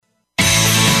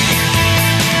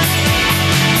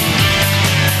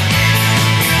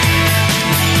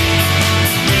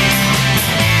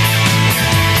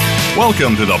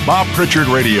Welcome to the Bob Pritchard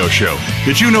Radio Show.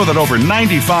 Did you know that over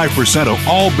 95% of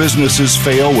all businesses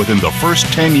fail within the first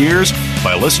 10 years?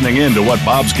 By listening in to what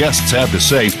Bob's guests have to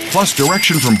say, plus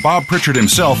direction from Bob Pritchard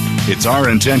himself, it's our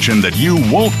intention that you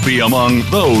won't be among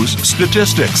those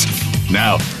statistics.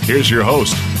 Now, here's your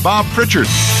host, Bob Pritchard.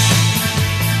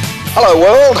 Hello,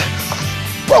 world.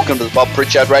 Welcome to the Bob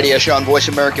Pritchard Radio Show on Voice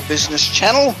America Business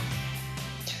Channel.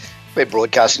 We're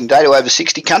broadcasting today to over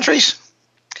 60 countries.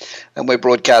 And we're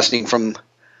broadcasting from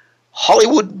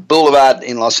Hollywood Boulevard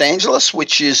in Los Angeles,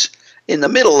 which is in the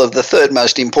middle of the third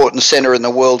most important center in the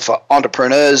world for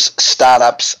entrepreneurs,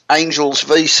 startups, angels,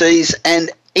 VCs, and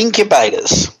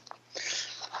incubators.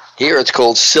 Here it's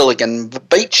called Silicon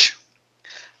Beach,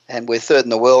 and we're third in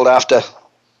the world after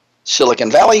Silicon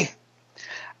Valley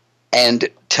and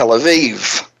Tel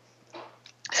Aviv.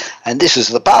 And this is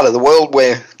the part of the world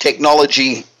where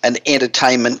technology and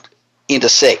entertainment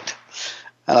intersect.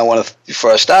 And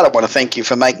before I start, I want to thank you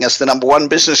for making us the number one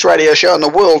business radio show in the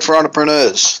world for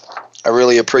entrepreneurs. I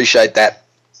really appreciate that.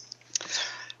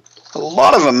 A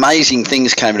lot of amazing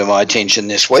things came to my attention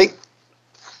this week.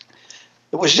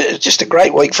 It was just a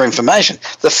great week for information.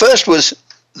 The first was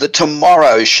the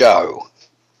Tomorrow Show.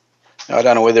 I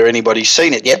don't know whether anybody's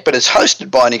seen it yet, but it's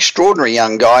hosted by an extraordinary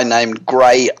young guy named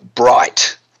Gray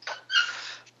Bright.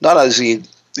 Not only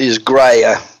is Gray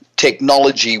a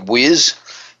technology whiz,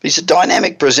 he's a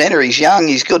dynamic presenter. He's young,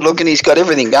 he's good looking, he's got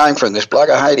everything going for him, this bloke.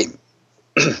 I hate him.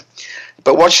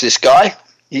 But watch this guy.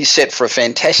 He's set for a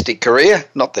fantastic career.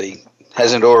 Not that he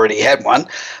hasn't already had one,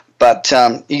 but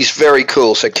he's very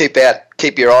cool. So keep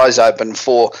your eyes open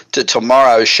for the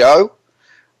Tomorrow Show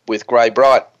with Gray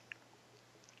Bright.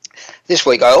 This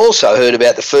week I also heard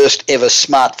about the first ever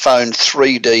smartphone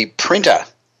 3D printer,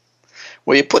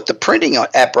 where you put the printing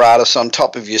apparatus on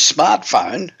top of your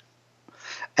smartphone,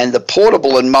 and the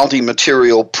portable and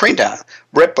multi-material printer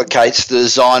replicates the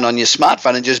design on your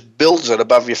smartphone and just builds it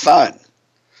above your phone.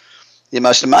 The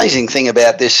most amazing thing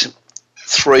about this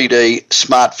 3D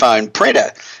smartphone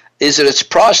printer is that it's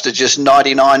priced at just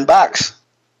 $99,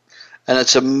 and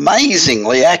it's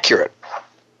amazingly accurate.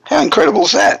 How incredible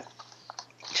is that?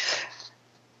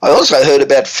 I also heard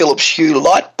about Philips Hue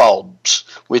light bulbs,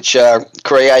 which are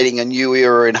creating a new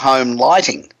era in home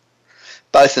lighting,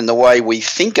 both in the way we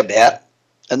think about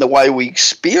and the way we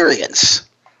experience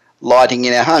lighting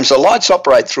in our homes. The lights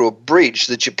operate through a bridge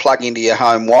that you plug into your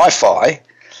home Wi-Fi,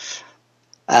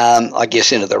 I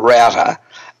guess into the router,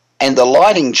 and the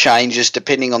lighting changes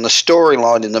depending on the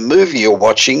storyline in the movie you're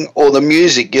watching or the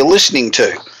music you're listening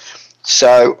to.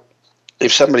 So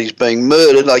if somebody's being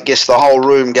murdered, I guess the whole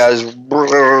room goes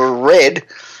red,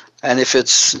 and if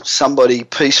it's somebody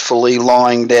peacefully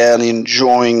lying down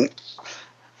enjoying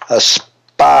a spa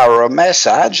or a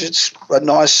massage, it's a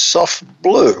nice soft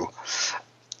blue.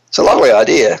 It's a lovely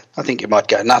idea. I think you might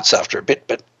go nuts after a bit.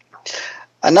 But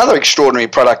another extraordinary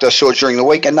product I saw during the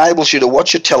week enables you to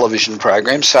watch a television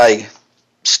program, say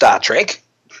Star Trek,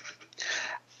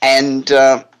 and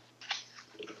you're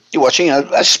watching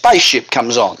a spaceship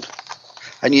comes on,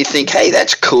 and you think, hey,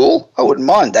 that's cool, I wouldn't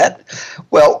mind that.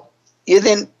 Well, you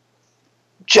then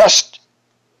just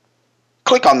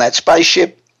click on that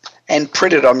spaceship and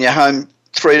print it on your home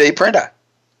 3D printer.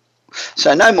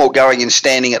 So no more going and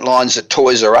standing at lines at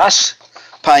Toys R Us,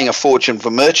 paying a fortune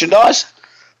for merchandise.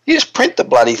 You just print the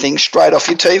bloody thing straight off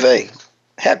your TV.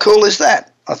 How cool is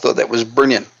that? I thought that was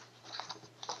brilliant.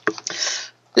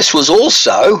 This was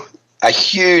also a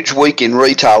huge week in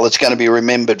retail that's going to be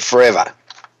remembered forever.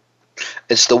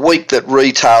 It's the week that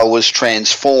retail was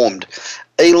transformed.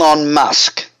 Elon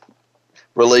Musk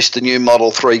released the new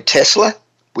Model 3 Tesla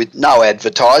with no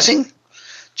advertising,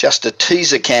 just a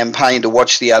teaser campaign to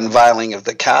watch the unveiling of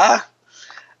the car,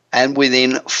 and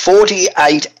within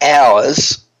 48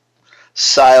 hours,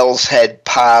 sales had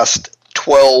passed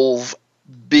 $12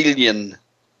 billion.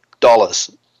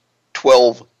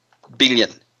 $12 billion.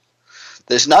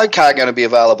 There's no car going to be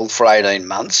available for 18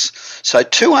 months, so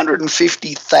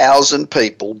 250,000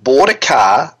 people bought a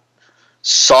car,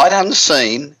 sight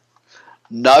unseen,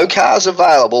 no cars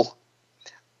available,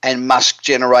 and Musk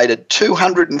generated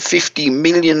 $250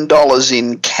 million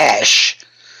in cash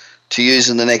to use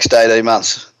in the next 18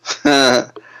 months.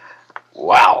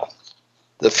 Wow.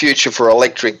 The future for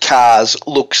electric cars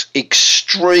looks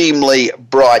extremely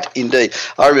bright indeed.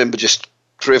 I remember just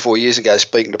 3 or 4 years ago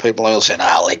speaking to people and all saying,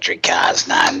 electric cars,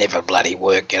 never bloody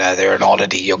work. They're an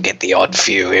oddity. You'll get the odd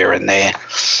few here and there.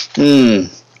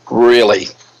 Really?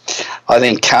 I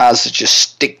think cars that just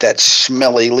stick that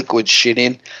smelly liquid shit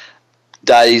in,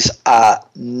 days are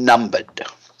numbered.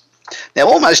 Now,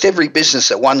 almost every business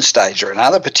at one stage or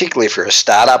another, particularly if you're a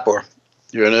startup or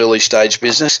you're an early stage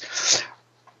business,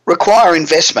 require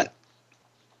investment.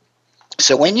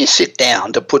 So when you sit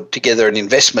down to put together an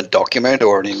investment document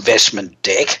or an investment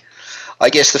deck, I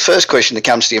guess the first question that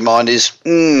comes to your mind is,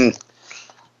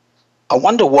 I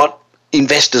wonder what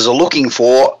investors are looking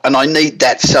for, and I need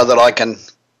that so that I can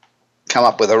come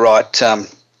up with the right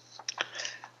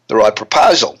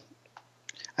proposal.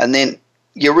 And then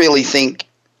you really think,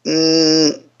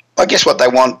 I guess what they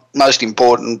want most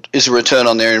important is a return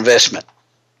on their investment.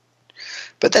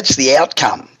 But that's the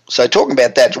outcome. So talking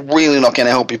about that's really not going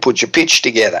to help you put your pitch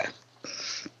together.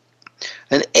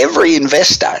 And every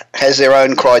investor has their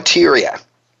own criteria.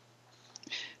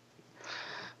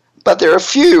 But there are a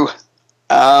few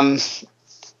elements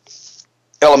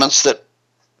that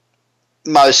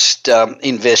most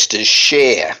investors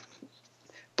share.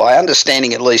 By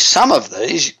understanding at least some of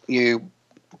these, you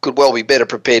could well be better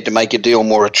prepared to make a deal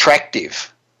more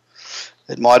attractive.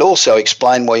 It might also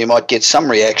explain why you might get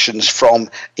some reactions from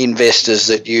investors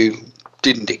that you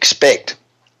didn't expect.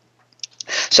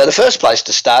 So the first place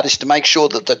to start is to make sure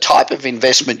that the type of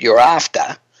investment you're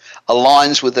after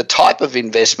aligns with the type of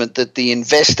investment that the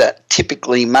investor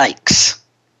typically makes.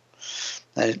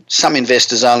 Now, some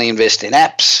investors only invest in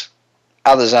apps,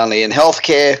 others only in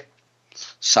healthcare,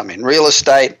 some in real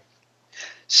estate.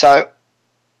 So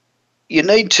you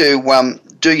need to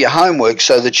do your homework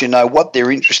so that you know what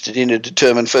they're interested in to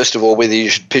determine, first of all, whether you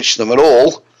should pitch them at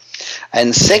all,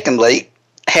 and secondly,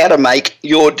 how to make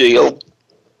your deal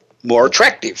more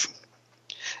attractive.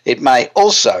 It may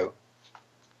also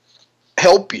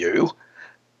help you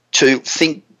to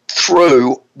think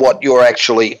through what you're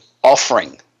actually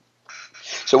offering.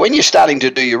 So when you're starting to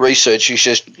do your research, you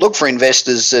should look for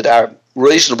investors that are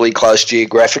reasonably close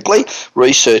geographically.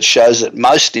 Research shows that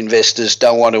most investors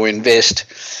don't want to invest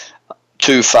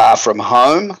too far from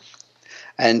home.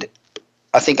 And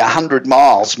I think 100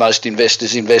 miles, most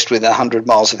investors invest within 100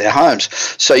 miles of their homes.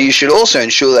 So you should also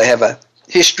ensure they have a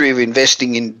history of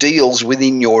investing in deals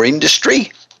within your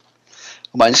industry.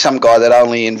 I mean, some guy that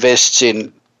only invests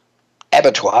in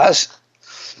abattoirs,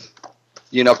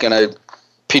 you're not going to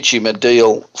pitch him a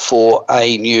deal for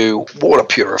a new water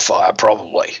purifier,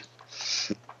 probably.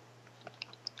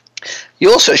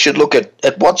 You also should look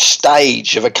at what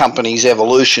stage of a company's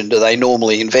evolution do they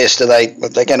normally invest. Are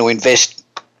they going to invest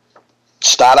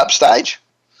startup stage,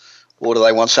 or do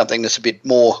they want something that's a bit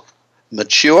more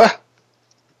mature?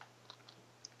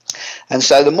 And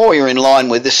so the more you're in line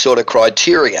with this sort of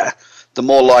criteria, the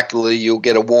more likely you'll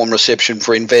get a warm reception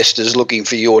for investors looking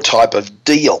for your type of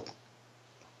deal.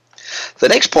 The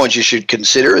next point you should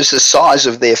consider is the size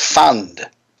of their fund.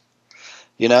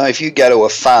 You know, if you go to a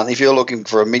fund, if you're looking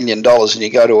for $1 million and you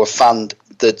go to a fund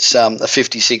that's a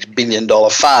 $56 billion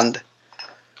fund,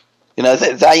 you know,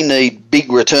 they need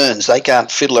big returns. They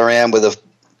can't fiddle around with $1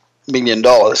 million.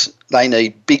 They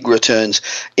need big returns,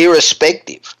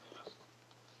 irrespective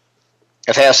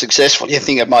of how successful you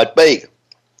think it might be.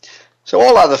 So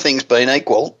all other things being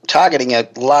equal, targeting a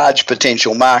large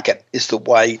potential market is the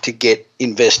way to get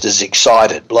investors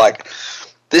excited. Like,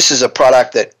 this is a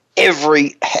product that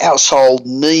every household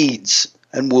needs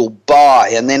and will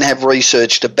buy, and then have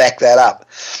research to back that up.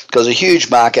 Because a huge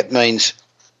market means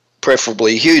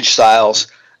preferably huge sales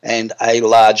and a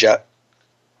larger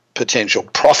potential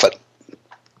profit.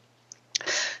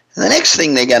 And the next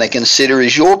thing they're going to consider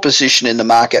is your position in the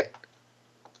market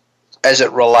as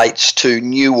it relates to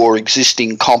new or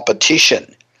existing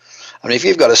competition. I mean, if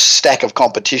you've got a stack of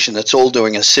competition that's all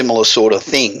doing a similar sort of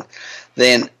thing,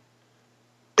 then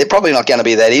they're probably not going to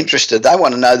be that interested. They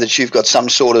want to know that you've got some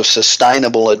sort of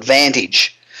sustainable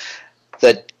advantage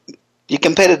that your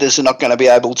competitors are not going to be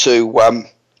able to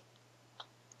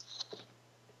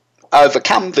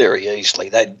overcome very easily.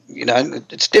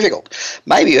 It's difficult.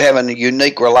 Maybe you have a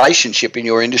unique relationship in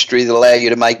your industry that allow you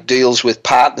to make deals with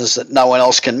partners that no one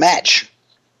else can match.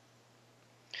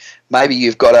 Maybe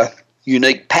you've got a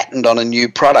unique patent on a new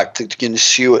product that can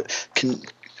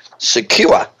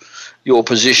secure your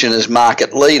position as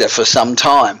market leader for some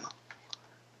time.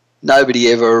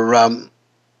 Nobody ever owns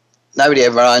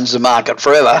the market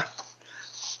forever,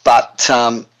 but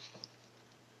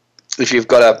if you've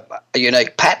got a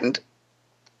unique patent,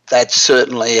 that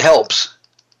certainly helps.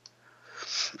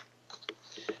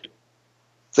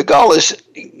 The goal is,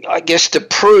 I guess, to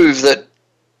prove that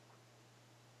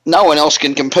no one else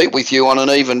can compete with you on an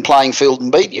even playing field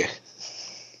and beat you.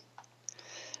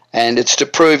 And it's to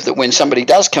prove that when somebody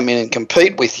does come in and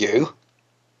compete with you,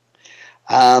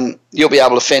 you'll be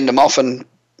able to fend them off and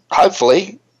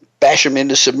hopefully bash them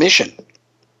into submission.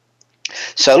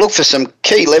 So look for some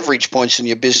key leverage points in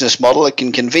your business model that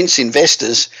can convince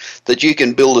investors that you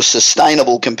can build a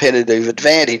sustainable competitive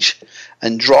advantage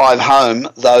and drive home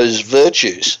those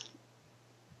virtues.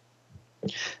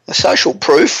 The social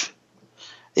proof,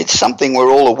 it's something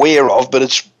we're all aware of, but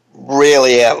it's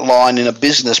rarely outlined in a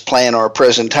business plan or a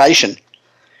presentation.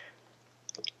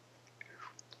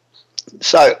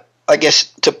 So I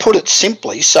guess to put it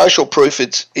simply, social proof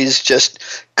is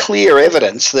just clear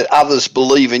evidence that others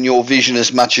believe in your vision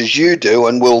as much as you do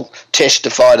and will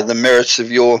testify to the merits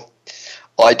of your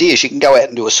ideas. You can go out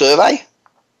and do a survey,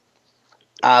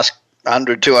 ask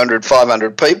 100, 200,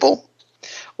 500 people,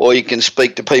 or you can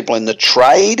speak to people in the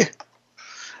trade,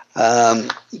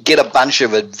 get a bunch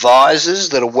of advisors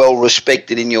that are well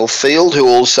respected in your field who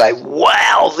all say,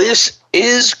 wow, this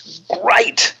is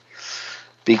great,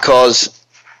 because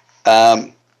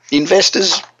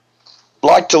investors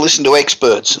like to listen to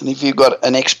experts. And if you've got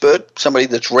an expert, somebody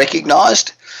that's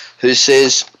recognised, who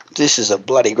says this is a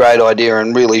bloody great idea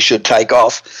and really should take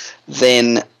off,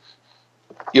 then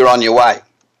you're on your way.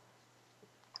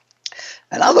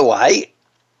 Another way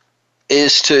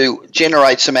is to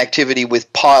generate some activity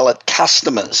with pilot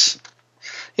customers.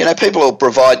 You know, people will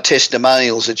provide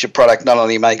testimonials that your product not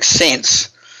only makes sense,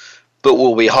 but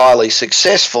will be highly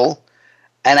successful,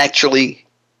 and actually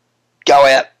go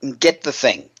out and get the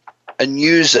thing and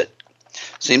use it.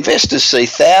 So investors see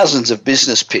thousands of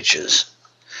business pitches,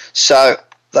 so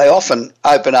they often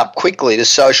open up quickly to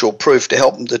social proof to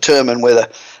help them determine whether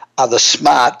other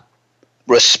smart,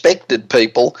 respected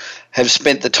people have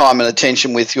spent the time and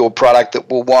attention with your product that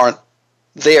will warrant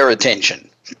their attention.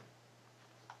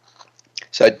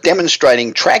 So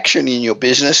demonstrating traction in your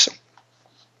business,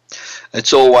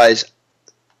 it's always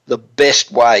the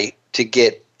best way to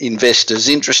get investors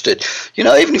interested. You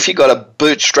know, even if you've got to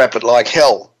bootstrap it like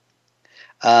hell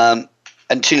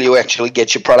until you actually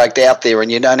get your product out there,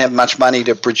 and you don't have much money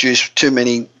to produce too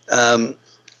much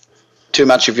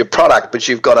of your product, but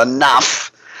you've got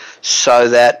enough so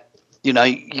that, you know,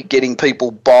 you're getting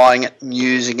people buying it and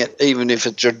using it, even if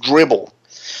it's a dribble,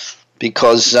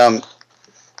 because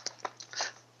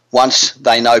once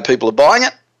they know people are buying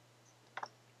it,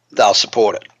 they'll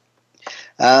support it.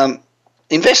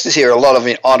 Investors hear a lot of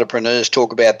entrepreneurs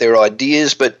talk about their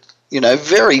ideas, but, you know,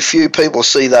 very few people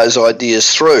see those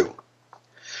ideas through.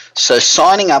 So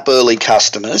signing up early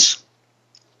customers,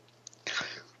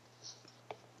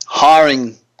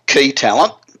 hiring key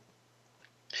talent,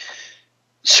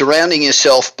 surrounding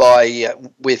yourself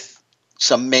with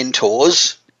some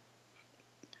mentors,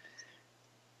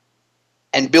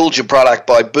 and build your product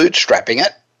by bootstrapping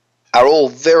it are all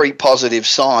very positive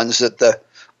signs that the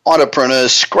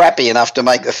entrepreneur's scrappy enough to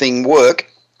make the thing work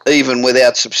even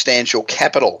without substantial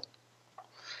capital.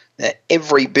 Now,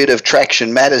 every bit of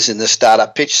traction matters in the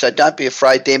startup pitch, so don't be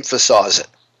afraid to emphasise it.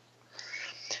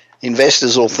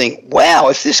 Investors will think, wow,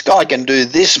 if this guy can do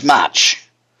this much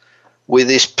with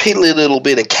this piddly little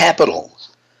bit of capital,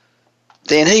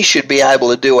 then he should be able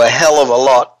to do a hell of a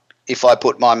lot if I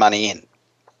put my money in.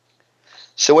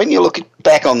 So when you look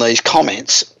back on these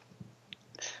comments,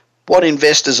 what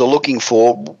investors are looking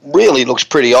for really looks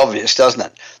pretty obvious, doesn't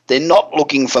it? They're not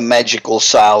looking for magical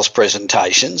sales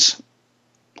presentations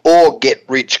or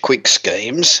get-rich-quick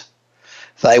schemes.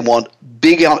 They want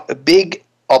big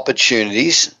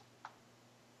opportunities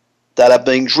that are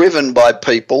being driven by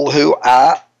people who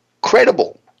are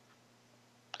credible,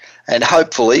 and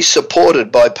hopefully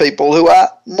supported by people who are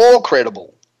more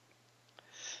credible.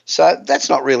 So that's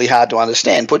not really hard to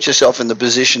understand. Put yourself in the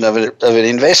position of an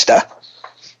investor.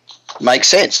 Makes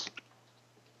sense.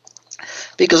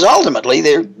 Because ultimately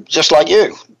they're just like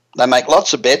you. They make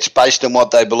lots of bets based on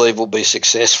what they believe will be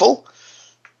successful.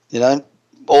 You know,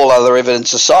 all other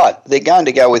evidence aside, they're going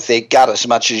to go with their gut as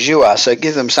much as you are. So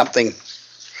give them something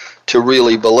to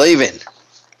really believe in.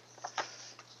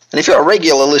 And if you're a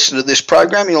regular listener to this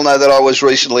program, you'll know that I was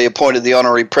recently appointed the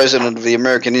Honorary President of the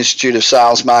American Institute of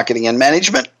Sales, Marketing and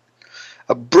Management,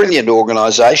 a brilliant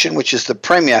organisation which is the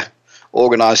premier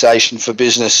organisation for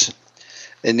business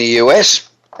in the US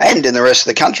and in the rest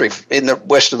of the country, in the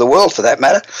rest of the world for that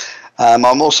matter.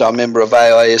 I'm also a member of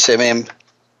AISMM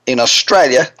in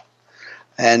Australia,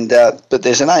 but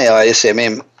there's an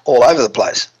AISMM all over the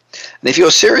place. And if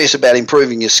you're serious about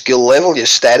improving your skill level, your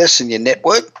status and your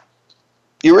network,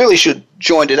 you really should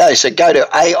join today. So go to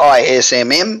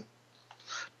AISMM.us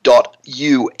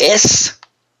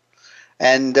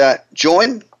and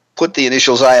join. Put the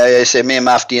initials AISMM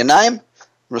after your name.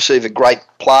 Receive a great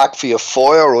plaque for your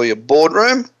foyer or your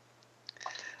boardroom.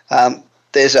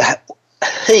 There's a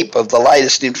heap of the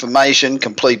latest information,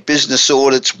 complete business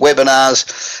audits,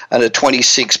 webinars, and a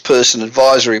 26-person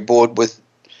advisory board with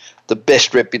the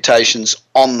best reputations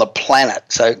on the planet.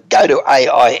 So go to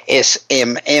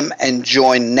AISMM and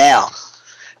join now.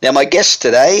 Now, my guest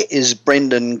today is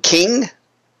Brendan King.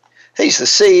 He's the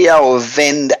CEO of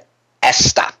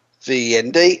VendAsta,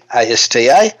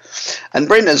 VendAsta. And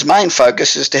Brendan's main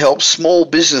focus is to help small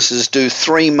businesses do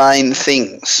three main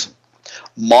things: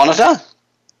 monitor,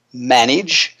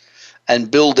 manage,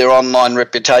 and build their online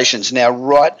reputations. Now,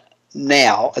 right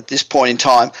now, at this point in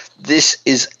time, this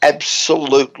is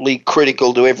absolutely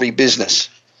critical to every business.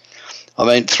 I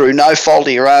mean, through no fault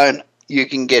of your own, you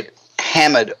can get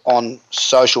hammered on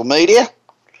social media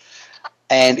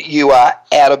and you are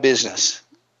out of business.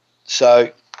 So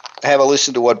have a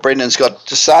listen to what Brendan's got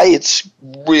to say. It's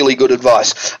really good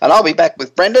advice. And I'll be back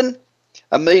with Brendan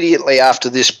immediately after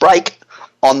this break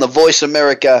on the Voice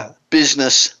America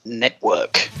Business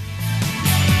Network.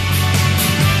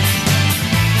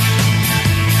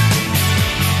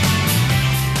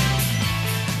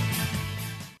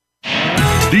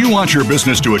 Do you want your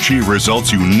business to achieve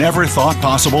results you never thought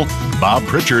possible? Bob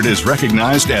Pritchard is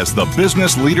recognized as the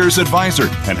Business Leader's Advisor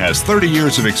and has 30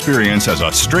 years of experience as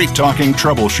a straight-talking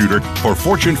troubleshooter for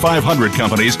Fortune 500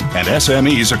 companies and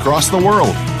SMEs across the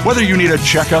world. Whether you need a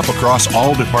checkup across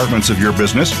all departments of your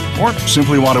business or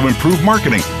simply want to improve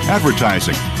marketing,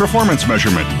 advertising, performance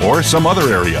measurement, or some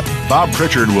other area, Bob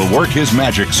Pritchard will work his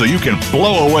magic so you can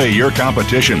blow away your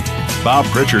competition. Bob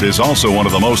Pritchard is also one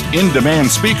of the most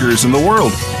in-demand speakers in the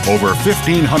world. Over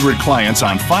 1,500 clients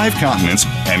on 5 continents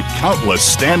and countless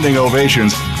standing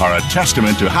ovations are a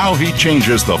testament to how he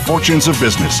changes the fortunes of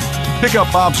business. Pick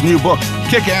up Bob's new book,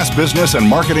 Kick-Ass Business and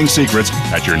Marketing Secrets,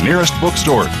 at your nearest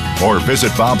bookstore, or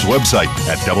visit Bob's website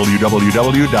at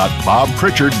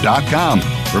www.bobpritchard.com.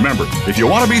 Remember, if you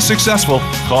want to be successful,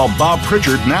 call Bob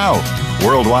Pritchard now.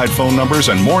 Worldwide phone numbers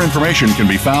and more information can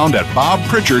be found at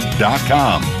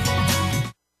bobpritchard.com.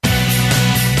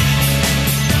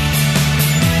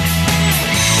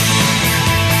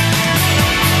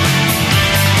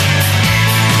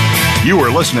 You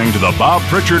are listening to the Bob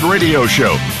Pritchard Radio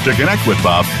Show. To connect with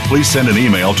Bob, please send an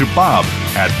email to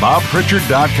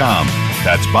bob@bobpritchard.com.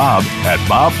 That's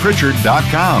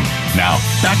bob@bobpritchard.com. Now,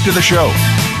 back to the show.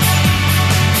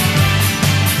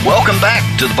 Welcome back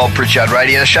to the Bob Pritchard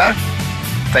Radio Show.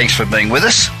 Thanks for being with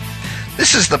us.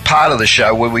 This is the part of the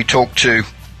show where we talk to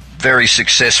very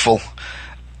successful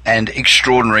and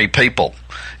extraordinary people.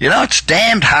 You know, it's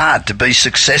damned hard to be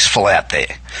successful out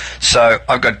there. So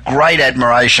I've got great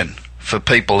admiration for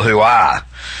people who are,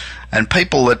 and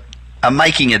people that are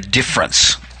making a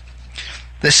difference.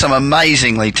 There's some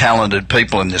amazingly talented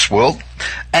people in this world,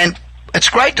 and it's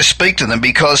great to speak to them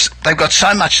because they've got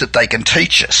so much that they can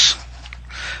teach us.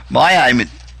 My aim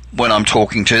when I'm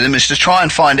talking to them is to try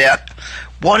and find out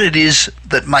what it is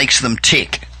that makes them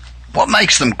tick, what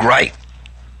makes them great,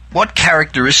 what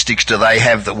characteristics do they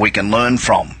have that we can learn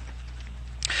from.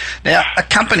 Now, a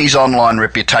company's online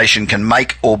reputation can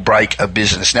make or break a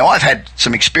business. Now, I've had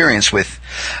some experience with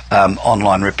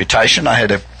online reputation. I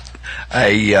had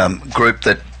a group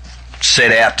that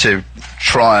set out to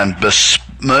try and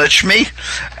besmirch me,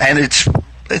 and it's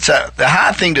a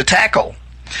hard thing to tackle.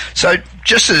 So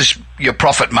just as your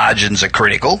profit margins are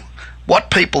critical,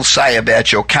 what people say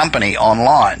about your company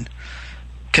online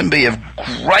can be of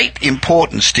great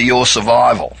importance to your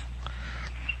survival.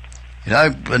 You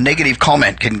know, a negative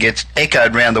comment can get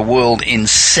echoed around the world in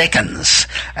seconds,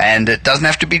 and it doesn't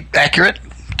have to be accurate,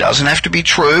 doesn't have to be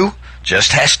true,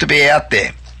 just has to be out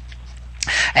there.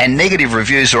 And negative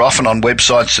reviews are often on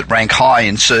websites that rank high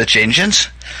in search engines.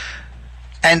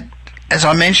 And as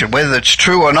I mentioned, whether it's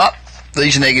true or not,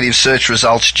 these negative search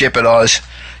results jeopardize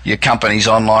your company's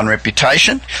online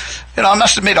reputation. And I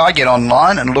must admit, I get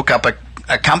online and look up a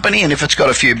company, and if it's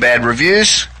got a few bad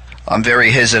reviews, I'm very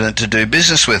hesitant to do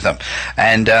business with them.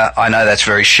 And I know that's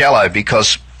very shallow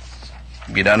because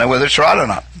you don't know whether it's right or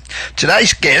not.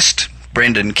 Today's guest,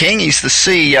 Brendan King, he's the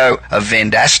CEO of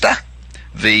VendAsta,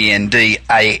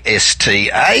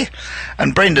 VendAsta,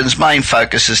 and Brendan's main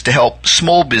focus is to help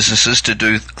small businesses to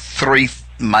do three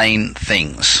main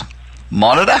things: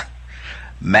 monitor,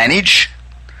 manage,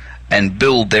 and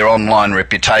build their online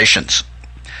reputations.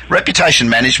 Reputation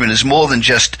management is more than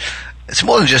just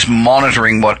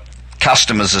monitoring what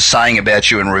customers are saying about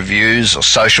you in reviews or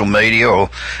social media or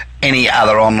any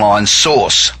other online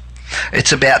source.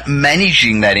 It's about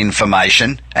managing that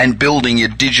information and building your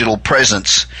digital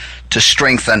presence to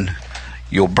strengthen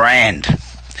your brand.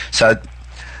 So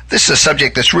this is a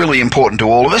subject that's really important to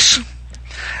all of us,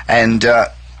 and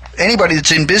anybody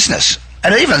that's in business,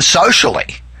 and even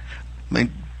socially. I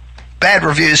mean, bad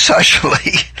reviews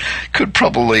socially could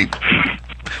probably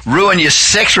ruin your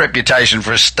sex reputation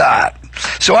for a start.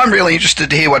 So I'm really interested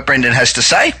to hear what Brendan has to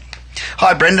say.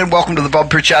 Hi, Brendan. Welcome to the Bob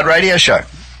Pritchard Radio Show.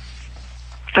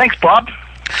 Thanks, Bob.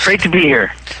 Great to be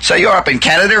here. So you're up in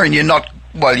Canada, and you're not,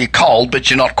 well, you're cold, but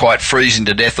you're not quite freezing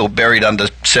to death or buried under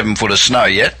 7 foot of snow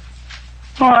yet.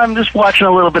 Well, I'm just watching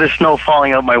a little bit of snow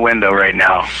falling out my window right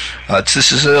now.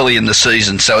 This is early in the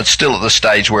season, so it's still at the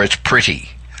stage where it's pretty.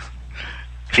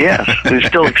 Yes, it's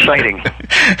still exciting.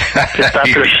 Just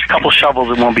after a couple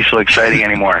shovels, it won't be so exciting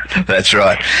anymore. That's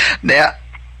right. Now,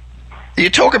 you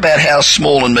talk about how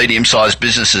small and medium-sized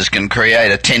businesses can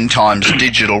create a 10 times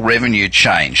digital revenue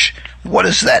change. What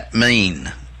does that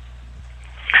mean?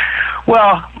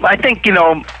 Well, I think,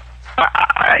 what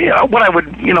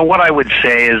I would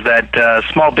say is that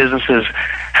small businesses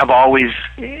have always,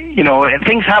 and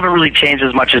things haven't really changed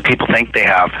as much as people think they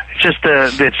have. It's just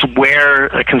it's where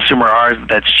the consumer are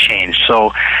that's changed.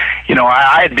 So,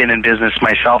 I had been in business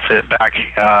myself back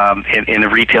in the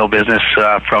retail business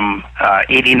from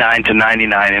 89 to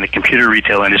 99 in the computer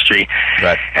retail industry.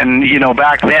 Right. And,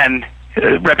 back then,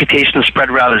 reputation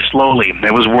spread rather slowly.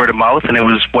 It was word of mouth, and it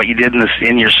was what you did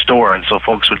in your store. And so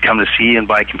folks would come to see and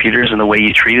buy computers, and the way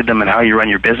you treated them and how you run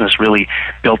your business really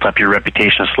built up your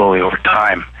reputation slowly over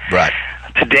time. Right.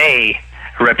 Today,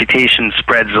 reputation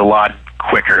spreads a lot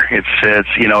quicker. It's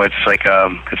like a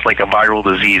viral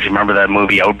disease. Remember that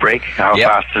movie Outbreak? How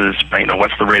fast is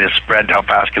what's the rate of spread? How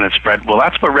fast can it spread? Well,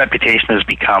 that's what reputation has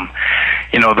become.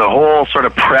 The whole sort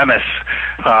of premise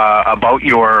about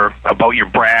your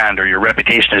brand or your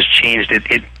reputation has changed.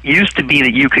 It used to be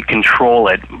that you could control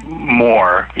it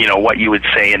more. What you would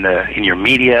say in your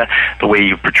media, the way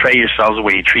you portray yourselves, the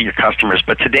way you treat your customers.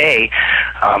 But today,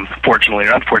 fortunately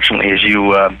or unfortunately, as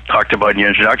you talked about in your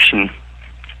introduction,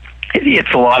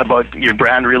 it's a lot about your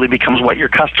brand really becomes what your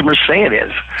customers say it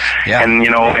is. Yeah. And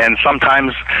and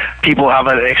sometimes people have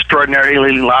an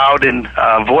extraordinarily loud and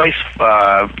voice,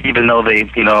 even though they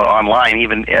online,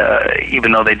 even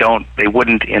though they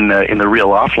wouldn't in the real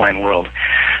offline world.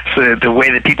 So the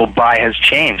way that people buy has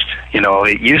changed.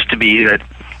 It used to be that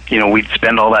we'd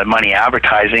spend all that money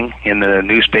advertising in the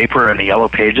newspaper and the yellow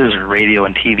pages or radio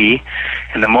and TV.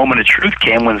 And the moment of truth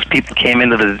came when people came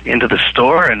into the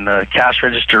store and the cash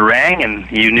register rang, and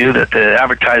you knew that the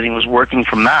advertising was working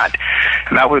from that.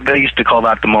 And they used to call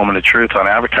that the moment of truth on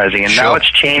advertising. And now it's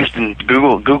changed, and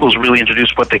Google's really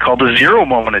introduced what they call the zero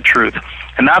moment of truth.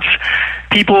 And that's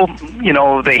people,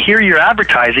 they hear your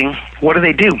advertising, what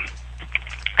do?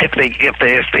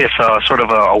 If sort of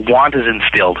a want is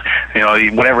instilled,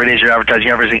 whatever it is you're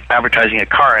advertising a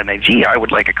car, and I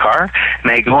would like a car, and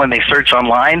they go and they search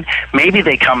online. Maybe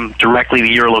they come directly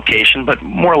to your location, but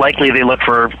more likely they look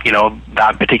for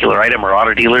that particular item or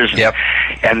auto dealers. Yep.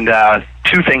 And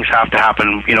two things have to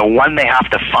happen. One, they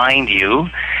have to find you,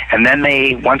 and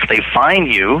then once they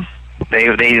find you,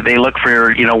 they look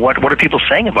for what are people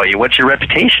saying about you? What's your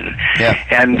reputation?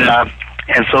 Yeah.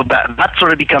 And so that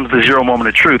sort of becomes the zero moment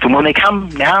of truth. And when they come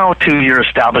now to your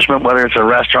establishment, whether it's a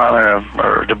restaurant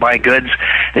or to buy goods,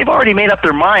 they've already made up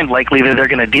their mind likely that they're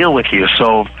going to deal with you.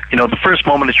 So, the first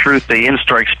moment of truth, the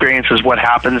in-store experience is what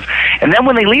happens. And then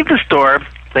when they leave the store,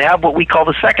 they have what we call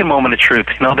the second moment of truth.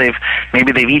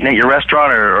 They've eaten at your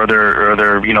restaurant or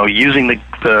they're using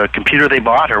the computer they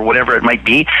bought or whatever it might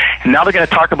be, and now they're going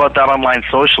to talk about that online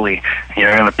socially.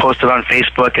 They're going to post it on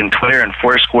Facebook and Twitter and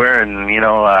Foursquare and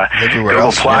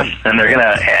Google Plus, and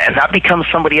and that becomes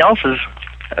somebody else's.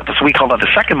 So we call that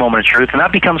the second moment of truth, and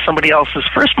that becomes somebody else's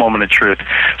first moment of truth.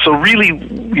 So really,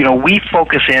 we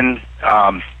focus in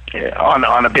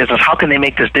on a business. How can they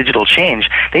make this digital change?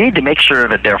 They need to make sure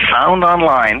that they're found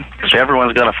online, because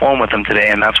everyone's got a phone with them today,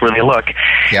 and that's where they look.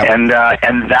 Yep. And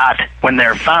that when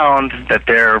they're found, that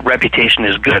their reputation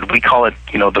is good. We call it,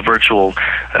 the virtual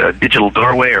digital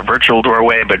doorway or virtual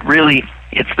doorway, but really,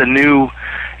 it's the new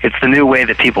way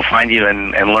that people find you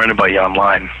and learn about you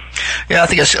online. Yeah, I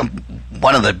think it's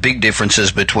one of the big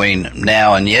differences between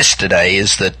now and yesterday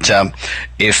is that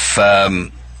if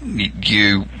a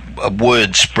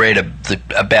word spread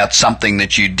about something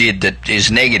that you did that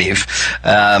is negative,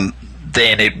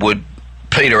 then it would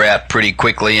peter out pretty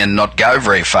quickly and not go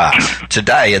very far.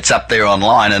 Today, it's up there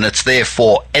online and it's there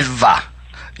forever.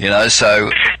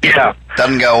 So it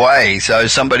doesn't go away. So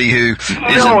somebody who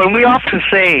No, and we often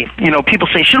say, people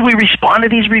say, should we respond to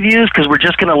these reviews because we're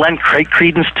just going to lend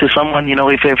credence to someone,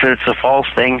 if it's a false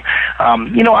thing.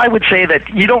 I would say that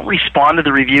you don't respond to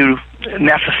the review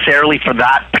necessarily for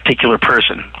that particular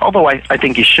person, although I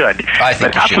think you should. I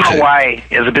think but you should that's not too. why,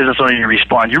 as a business owner, you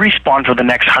respond. You respond for the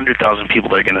next 100,000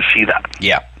 people that are going to see that.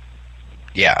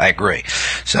 Yeah, I agree.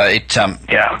 So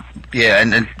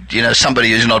And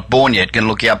somebody who's not born yet can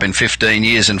look you up in 15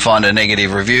 years and find a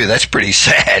negative review. That's pretty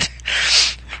sad.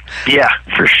 Yeah,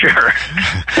 for sure.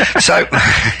 So,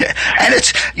 and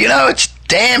it's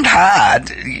damned hard.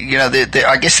 You know,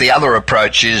 I guess the other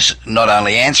approach is not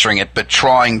only answering it, but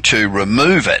trying to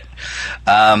remove it.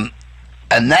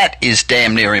 And that is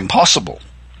damn near impossible.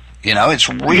 You know, it's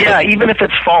really... Yeah, even if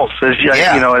it's false,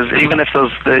 Yeah. you know, even if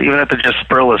they're just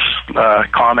spurless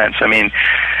comments. I mean,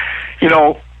 you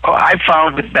know, I've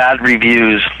found with bad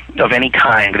reviews of any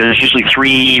kind, there's usually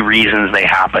three reasons they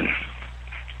happen.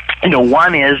 You know,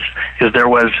 one is there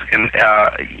was,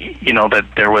 you know, that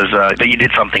there was that you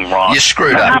did something wrong. You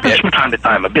screwed that up. Happens from time to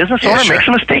time. A business owner makes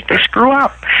a mistake; they screw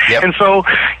up. Yep. And so,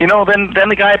 you know, then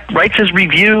the guy writes his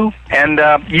review, and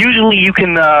usually you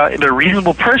can, they're a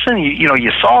reasonable person. You know,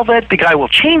 you solve it. The guy will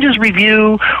change his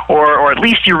review, or at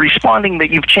least you're responding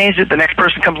that you've changed it. The next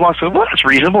person comes along and says, "Well, that's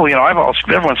reasonable. You know, everyone's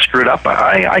screwed up.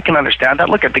 I can understand that.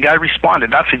 Look at the guy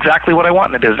responded. That's exactly what I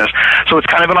want in the business." So it's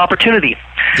kind of an opportunity.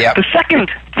 Yep. The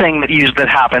second thing that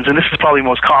happens, and this is probably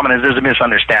most common, is there's a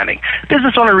misunderstanding.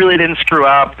 Business owner really didn't screw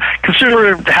up.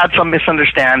 Consumer had some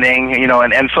misunderstanding, you know,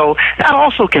 and so that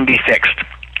also can be fixed.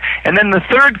 And then the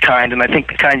third kind, and I think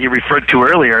the kind you referred to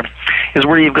earlier, is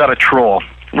where you've got a troll,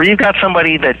 where you've got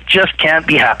somebody that just can't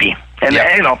be happy. And,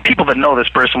 you know, people that know this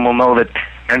person will know that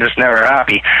they're just never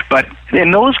happy. But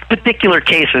in those particular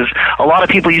cases, a lot of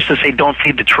people used to say, don't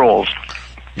feed the trolls.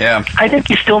 Yeah. I think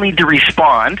you still need to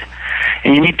respond,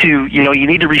 and you need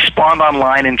to respond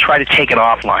online and try to take it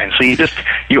offline. So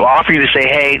you offer to say,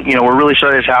 hey, you know, we're really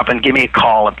sorry this happened. Give me a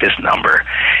call at this number.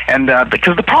 And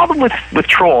because the problem with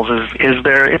trolls is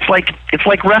it's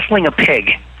like wrestling a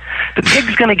pig. The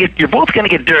pig's you're both gonna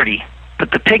get dirty,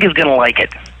 but the pig is gonna like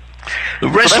it.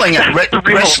 Wrestling, so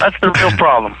that's the real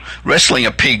problem. Wrestling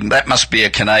a pig, that must be a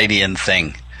Canadian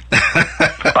thing.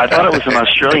 I thought it was an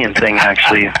Australian thing,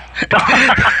 actually.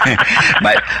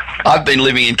 Mate, I've been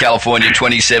living in California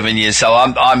 27 years, so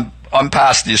I'm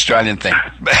past the Australian thing.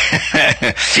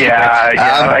 I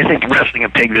think wrestling a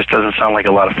pig just doesn't sound like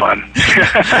a lot of fun.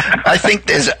 I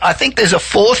think there's a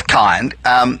fourth kind.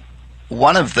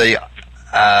 One of the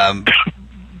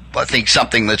I think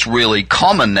something that's really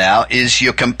common now is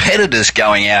your competitors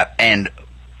going out and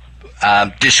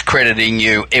discrediting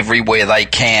you everywhere they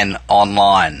can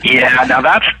online. Yeah, now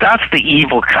that's the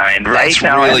evil kind, right? That's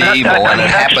really evil, and it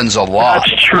happens a lot.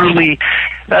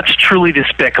 That's truly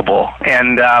despicable,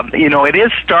 and you know, it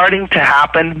is starting to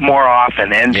happen more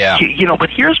often. And you know, but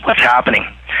here's what's happening: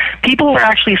 people are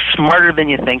actually smarter than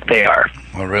you think they are.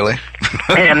 Oh, really?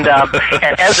 and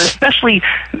as especially,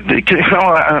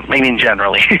 I mean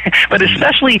generally, but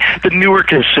especially the newer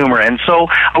consumer. And so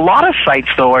a lot of sites,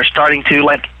 though, are starting to,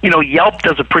 like, you know, Yelp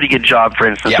does a pretty good job, for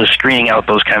instance, of screening out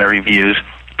those kind of reviews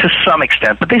to some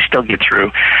extent, but they still get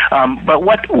through. But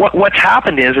what's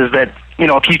happened is that, you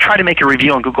know, if you try to make a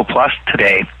review on Google Plus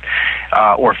today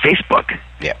or Facebook,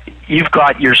 you've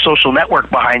got your social network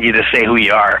behind you to say who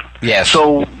you are. Yes.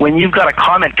 So when you've got a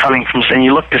comment coming from, and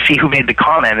you look to see who made the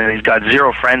comment, and he's got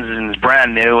 0 friends and he's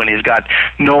brand new and he's got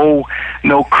no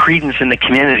credence in the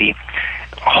community,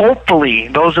 hopefully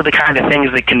those are the kind of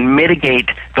things that can mitigate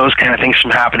those kind of things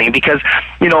from happening. Because,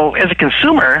 you know, as a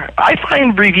consumer, I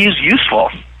find reviews useful.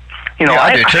 You know,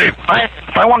 I do too.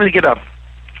 If I wanted to get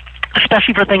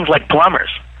especially for things like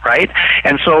plumbers, right?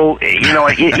 And so, you know,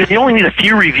 you only need a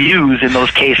few reviews in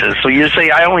those cases. So you say,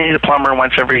 I only need a plumber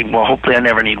once hopefully I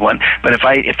never need one. But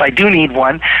if I do need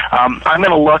one, I'm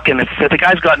going to look, and if the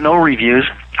guy's got no reviews,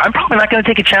 I'm probably not going to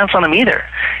take a chance on him either.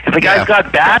 If the guy's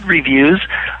got bad reviews,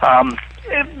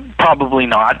 probably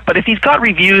not. But if he's got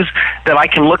reviews that I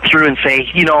can look through and say,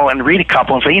 you know, and read a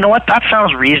couple and say, you know what, that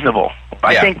sounds reasonable.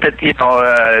 I think that, you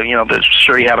know, that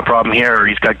sure he had a problem here, or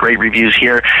he's got great reviews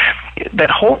here,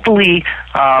 that hopefully,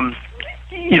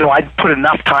 you know, I'd put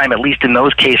enough time, at least in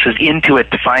those cases, into it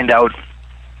to find out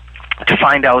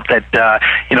that,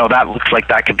 you know, that looks like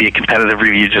that could be a competitive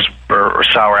review, or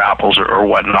sour apples or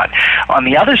whatnot. On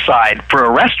the other side, for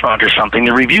a restaurant or something,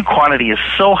 the review quantity is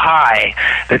so high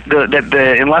that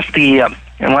unless the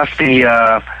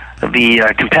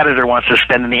competitor wants to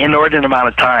spend an inordinate amount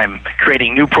of time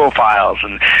creating new profiles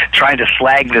and trying to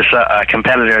slag this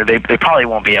competitor, they probably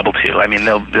won't be able to. I mean,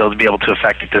 they'll be able to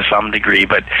affect it to some degree,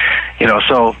 but, you know,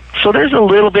 so there's a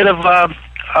little bit of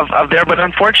there, but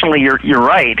unfortunately, you're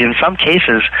right. In some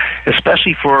cases,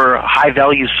 especially for high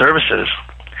value services,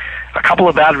 a couple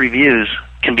of bad reviews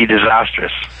can be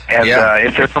disastrous. And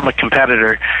if they're from a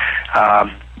competitor,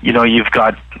 you know, you've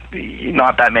got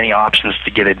not that many options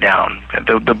to get it down.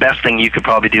 The best thing you could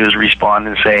probably do is respond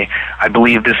and say, I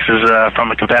believe this is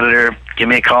from a competitor. Give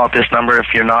me a call at this number. If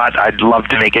you're not, I'd love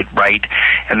to make it right.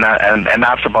 And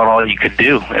that's about all you could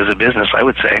do as a business, I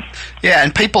would say. Yeah,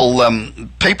 and people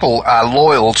are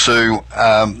loyal to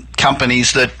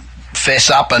companies that fess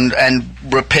up and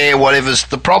repair whatever's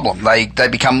the problem. They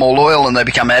become more loyal and they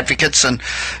become advocates, and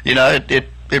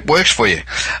it works for you.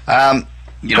 I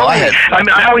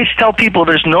always tell people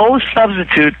there's no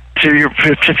substitute to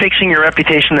fixing your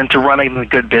reputation and to running a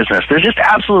good business. There just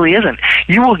absolutely isn't.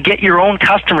 You will get your own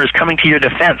customers coming to your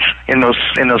defense in those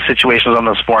situations on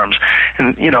those forums.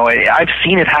 And I've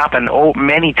seen it happen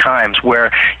many times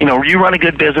where you run a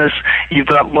good business, you've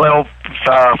got loyal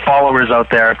followers out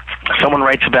there. Someone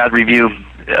writes a bad review,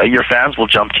 your fans will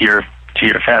jump to your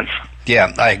defense.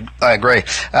 Yeah, I agree.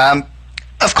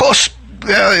 Of course,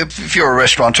 if you're a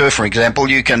restaurateur, for example,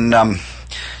 you can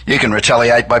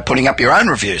retaliate by putting up your own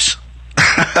reviews.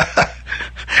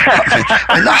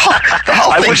 The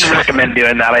whole I wouldn't recommend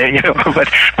doing that.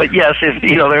 But yes,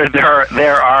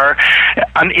 there are.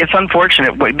 It's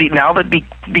unfortunate now that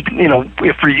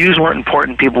if reviews weren't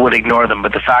important, people would ignore them.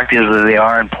 But the fact is that they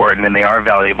are important and they are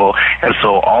valuable. And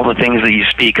so all the things that you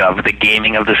speak of, the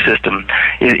gaming of the system,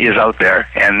 is out there.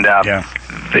 And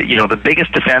the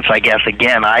biggest defense, I guess,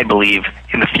 again, I believe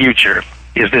in the future,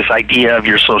 is this idea of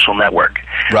your social network.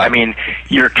 Right. I mean,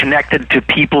 you're connected to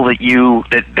people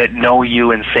that know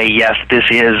you and say, yes, this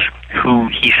is who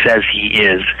he says he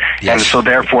is. Yes. And so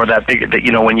therefore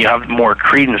when you have more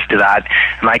credence to that,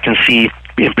 and I can see,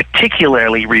 in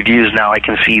particularly reviews now, I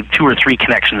can see 2 or 3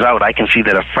 connections out. I can see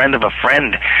that a friend of a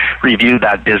friend reviewed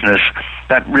that business.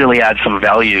 That really adds some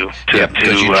value to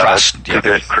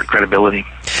the credibility.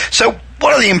 So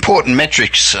what are the important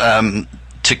metrics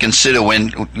to consider when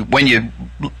you're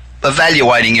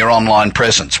evaluating your online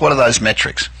presence? What are those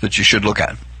metrics that you should look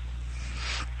at?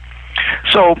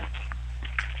 So,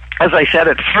 as I said,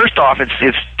 first off, it's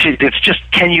just,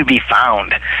 can you be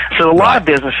found? So a lot of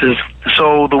businesses.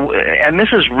 And this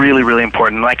is really, really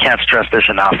important. And I can't stress this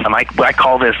enough. And I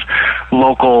call this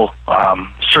local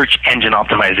search engine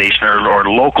optimization or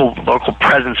local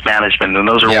presence management. And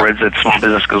those are words that small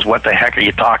business goes, what the heck are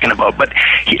you talking about? But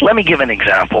let me give an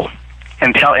example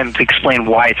and explain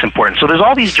why it's important. So there's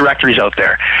all these directories out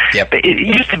there. Yep. It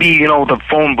used to be, the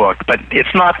phone book, but it's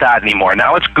not that anymore.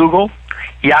 Now it's Google,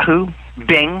 Yahoo,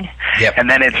 Bing, and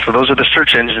then those are the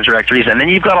search engine directories, and then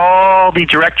you've got all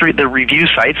the review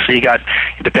sites. So you got,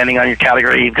 depending on your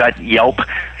category, you've got Yelp,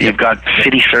 you've got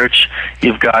City Search,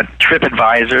 you've got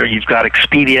TripAdvisor, you've got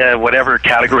Expedia, whatever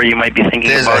category you might be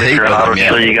thinking about. If you're an auto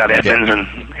dealer, you got Edmunds,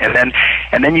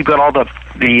 and then you've got all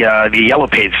the Yellow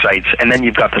Page sites, and then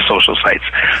you've got the social sites.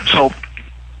 So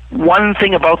one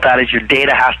thing about that is your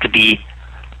data has to be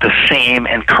the same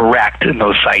and correct in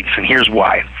those sites, and here's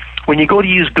why. When you go to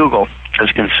use Google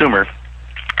as a consumer,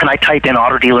 and I type in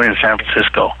auto dealer in San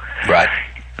Francisco, right,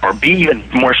 or be even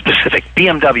more specific,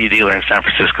 BMW dealer in San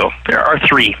Francisco, there are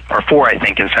 3 or 4, I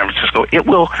think, in San Francisco. It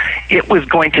was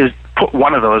going to put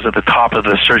one of those at the top of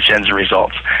the search engine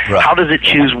results. Right. How does it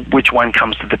choose which one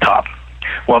comes to the top?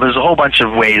 Well, there's a whole bunch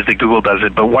of ways that Google does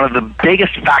it, but one of the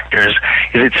biggest factors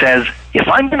is it says, if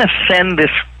I'm going to send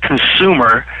this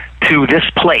consumer to this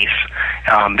place,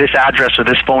 this address or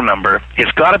this phone number,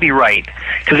 it's got to be right.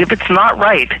 Because if it's not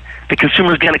right, the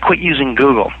consumer is going to quit using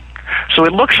Google. So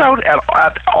it looks out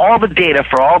at all the data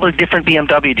for all the different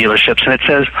BMW dealerships, and it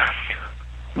says,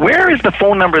 where is the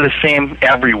phone number the same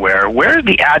everywhere? Where is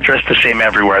the address the same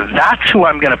everywhere? That's who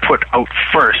I'm going to put out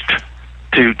first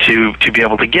to be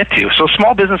able to get to. So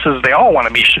small businesses, they all want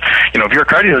to be, if you're a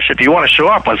car dealership, you want to show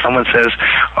up when someone says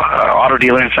auto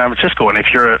dealer in San Francisco, and if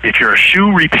you're a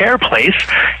shoe repair place,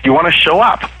 you want to show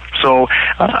up. So,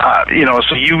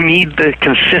 so you need the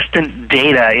consistent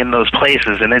data in those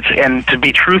places, and to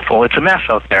be truthful, it's a mess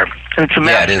out there. And it's a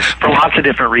mess for lots of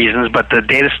different reasons, but the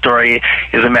data story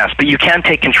is a mess. But you can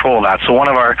take control of that. So one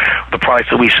of the products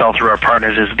that we sell through our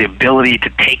partners is the ability to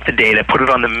take the data, put it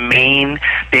on the main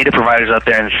data providers out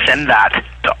there, and send that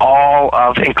to all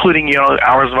of, including,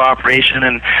 hours of operation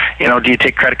and, do you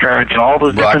take credit cards and all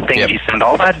those different things. Yep. You send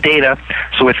all that data,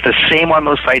 so it's the same on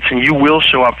those sites, and you will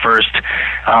show up first.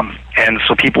 And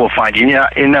so people will find you. Yeah,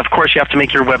 and of course you have to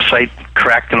make your website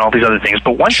correct and all these other things.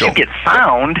 But once you get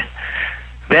found,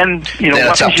 then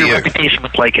what does your reputation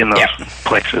look like in those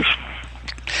places?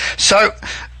 So,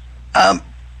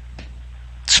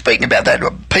 speaking about that,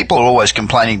 people are always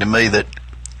complaining to me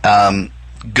that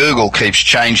Google keeps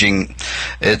changing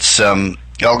its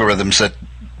algorithms that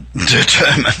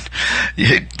determine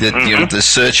the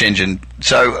search engine.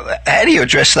 So, how do you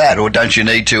address that, or don't you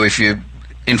need to if your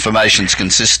information's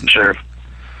consistent? Sure.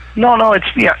 No, it's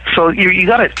So you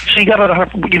got it. So you got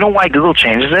to. You know why Google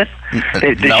changes it?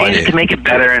 They change it to make it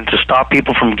better and to stop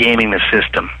people from gaming the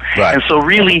system. Right. And so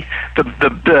really,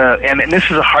 and this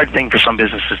is a hard thing for some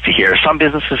businesses to hear. Some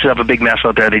businesses have a big mess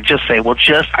out there. They just say, "Well,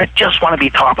 I just want to be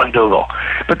top on Google."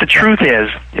 But the truth is,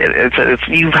 it's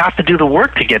you have to do the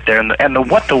work to get there. And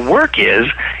what the work is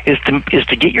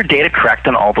to get your data correct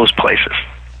in all those places.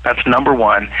 That's number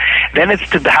one. Then it's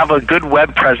to have a good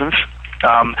web presence.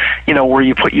 Where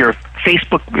you put your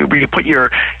Facebook, where you put your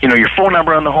phone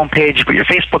number on the homepage, you put your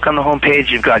Facebook on the homepage.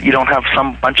 You don't have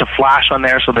some bunch of flash on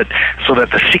there, so that the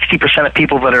 60% of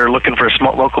people that are looking for a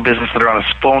small local business that are on a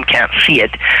phone can't see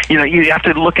it. You have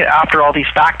to look after all these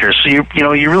factors. So you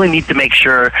really need to make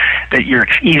sure that you're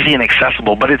easy and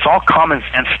accessible. But it's all common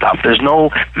sense stuff. There's no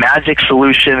magic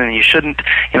solution, and you shouldn't.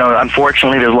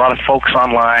 Unfortunately, there's a lot of folks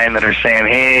online that are saying,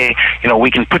 "Hey,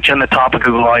 we can put you on the top of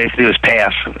Google. All you have to do is pay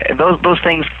us." And those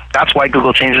things. That's why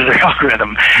Google changes their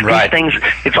algorithm. Right. These things,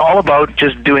 it's all about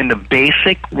just doing the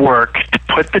basic work to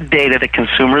put the data that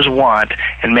consumers want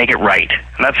and make it right.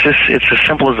 And it's as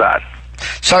simple as that.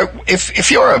 So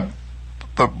if you're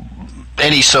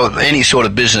any sort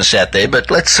of business out there,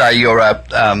 but let's say you're a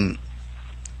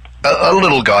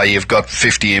little guy, you've got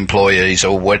 50 employees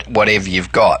or whatever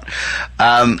you've got.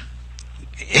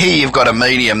 Here you've got a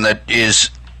medium that is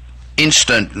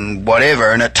instant and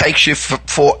whatever, and it takes you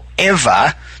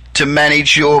forever to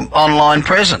manage your online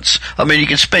presence. I mean, you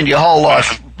could spend your whole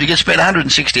life, you could spend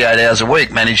 168 hours a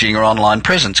week managing your online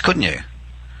presence, couldn't you?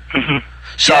 Mm-hmm.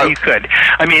 So, yeah, you could.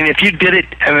 I mean, if you did it,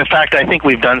 and in fact, I think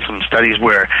we've done some studies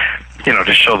where,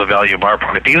 to show the value of our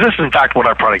product, because this is in fact what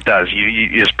our product does.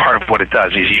 Is part of what it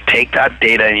does is you take that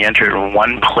data and you enter it in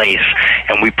one place,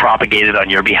 and we propagate it on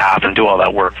your behalf and do all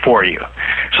that work for you.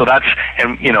 So that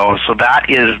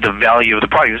is the value of the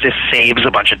product. It just saves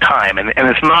a bunch of time, and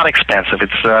it's not expensive.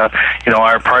 It's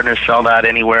our partners sell that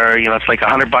anywhere. It's like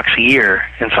 $100 a year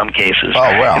in some cases. Oh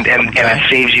wow! And it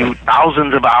saves you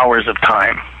thousands of hours of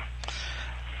time.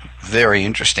 Very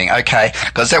interesting. Okay,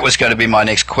 because that was going to be my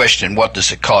next question. What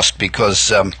does it cost?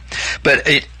 Because, am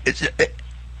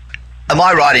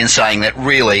I right in saying that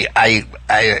really a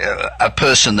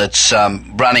person that's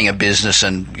running a business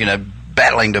and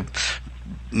battling to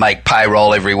make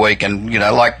payroll every week, and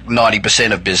like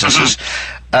 90% of businesses,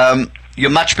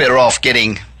 you're much better off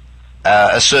getting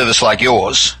a service like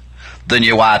yours than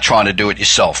you are trying to do it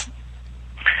yourself?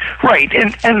 Right,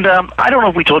 and I don't know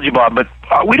if we told you, Bob, but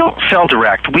we don't sell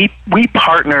direct. We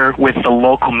partner with the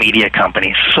local media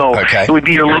companies. So okay. It would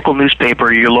be your local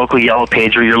newspaper, your local Yellow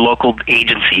Page, or your local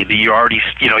agency that you already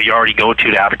go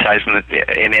to advertise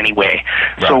in any way.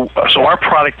 Right. So our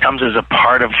product comes as a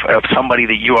part of somebody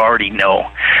that you already know.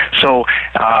 So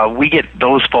we get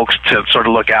those folks to sort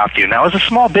of look after you. Now, as a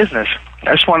small business,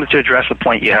 I just wanted to address the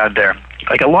point you had there.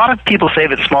 Like, a lot of people say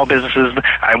that small businesses,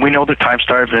 and we know they're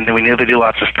time-starved and we know they do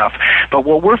lots of stuff, but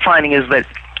what we're finding is that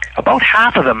about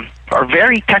half of them are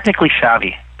very technically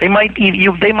savvy.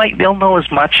 They'll know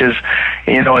as much as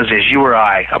you or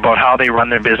I about how they run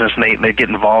their business, and they get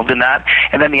involved in that.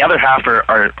 And then the other half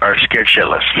are scared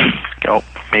shitless.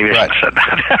 Maybe I shouldn't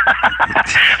have said that,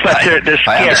 but they're scared.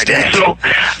 I understand.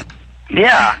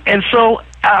 And so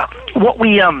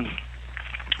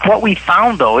what we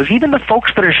found, though, is even the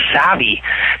folks that are savvy,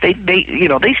 they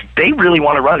really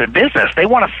want to run a business. They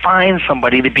want to find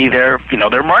somebody to be their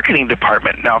marketing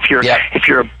department. Now, if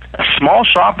you're a small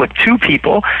shop with 2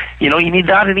 people, you need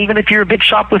that. And even if you're a big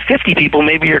shop with 50 people,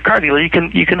 maybe you're a car dealer, you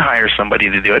can hire somebody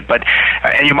to do it. But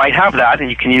and you might have that,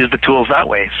 and you can use the tools that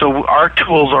way. So our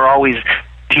tools are always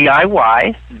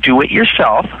DIY, do it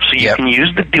yourself, so you can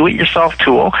use the do it yourself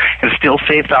tool and still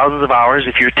save thousands of hours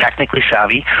if you're technically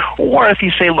savvy. Or if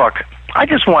you say, look, I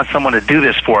just want someone to do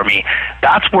this for me,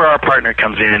 that's where our partner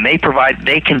comes in, and they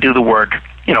can do the work,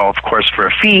 of course, for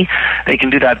a fee. They can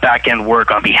do that back-end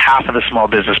work on behalf of the small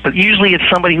business, but usually it's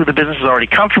somebody who the business is already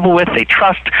comfortable with, they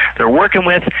trust, they're working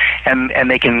with,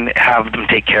 and they can have them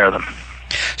take care of them.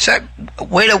 So how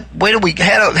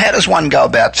does one go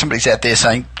about, somebody's out there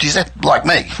saying, geez, that, like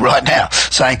me right now,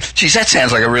 saying, geez, that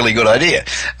sounds like a really good idea.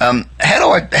 How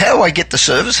do I get the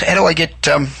service? How do I get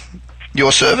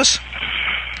your service?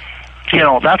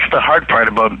 That's the hard part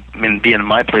about being in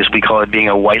my place. We call it being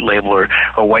a white label or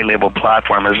a white label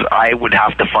platform. Is I would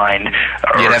have to find,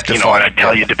 I'd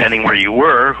tell you, depending where you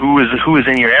were, who is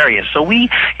in your area. So we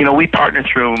partner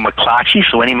through McClatchy.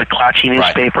 So any McClatchy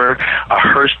newspaper, a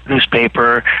Hearst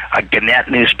newspaper, a Gannett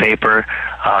newspaper,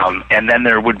 and then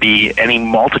there would be any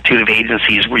multitude of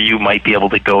agencies where you might be able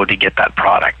to go to get that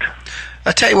product.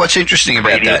 I'll tell you what's interesting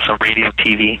about that. So radio,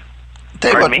 TV.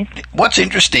 What's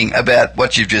interesting about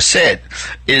what you've just said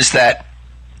is that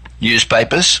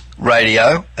newspapers,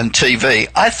 radio, and TV.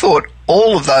 I thought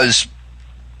all of those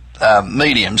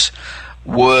mediums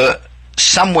were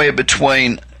somewhere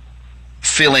between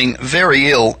feeling very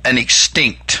ill and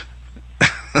extinct.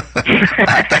 Aren't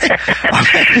they?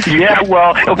 Yeah,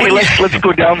 well, okay, let's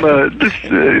go down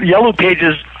the Yellow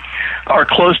Pages are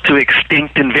close to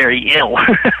extinct and very ill.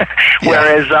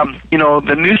 Whereas,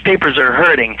 the newspapers are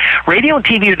hurting. Radio and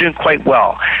TV are doing quite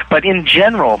well. But in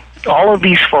general, all of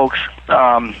these folks,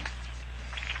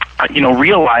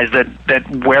 realize that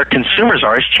where consumers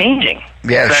are is changing.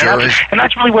 Yeah, sure is. And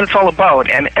that's really what it's all about.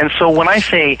 And so when I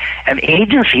say an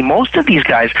agency, most of these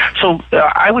guys,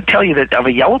 I would tell you that of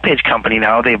a Yellow Page company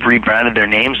now, they've rebranded their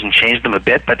names and changed them a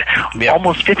bit, but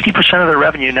almost 50% of their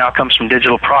revenue now comes from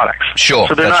digital products. Sure,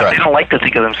 so they don't like to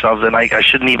think of themselves, and I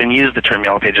shouldn't even use the term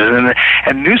Yellow Pages.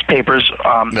 And newspapers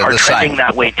are trending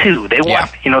that way too. They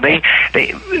want,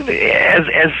 they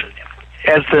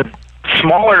as the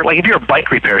smaller, like if you're a bike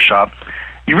repair shop,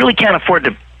 you really can't afford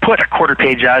to put a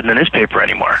quarter-page ad in the newspaper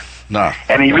anymore. No.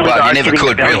 And you really you never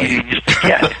could, really. You just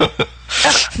can't.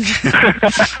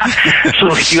 So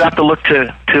you have to look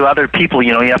to other people.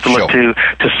 You have to look to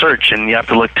search, and you have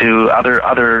to look to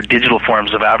other digital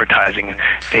forms of advertising,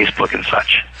 Facebook and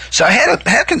such. So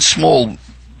how can small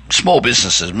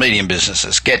businesses, medium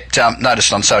businesses, get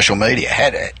noticed on social media? How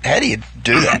do you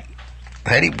do that?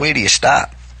 Where do you start?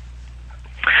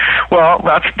 Well,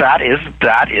 that is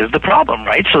the problem,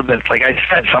 right? So that, like I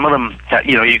said, some of them,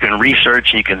 you can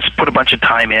research, and you can put a bunch of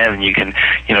time in, and you can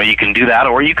do that,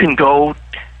 or you can go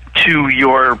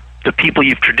to the people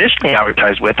you've traditionally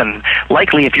advertised with, and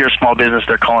likely if you're a small business,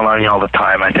 they're calling on you all the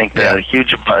time. I think it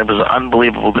was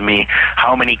unbelievable to me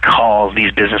how many calls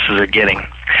these businesses are getting.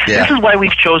 Yeah. This is why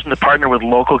we've chosen to partner with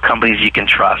local companies you can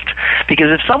trust.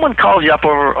 Because if someone calls you up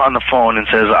over on the phone and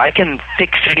says, I can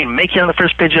fix it and make you on the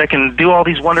first page, I can do all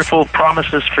these wonderful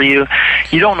promises for you,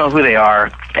 you don't know who they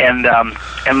are. And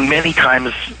many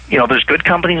times, there's good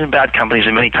companies and bad companies,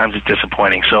 and many times it's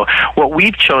disappointing. So what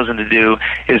we've chosen to do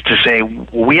is to say,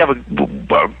 we have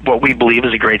what we believe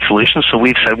is a great solution. So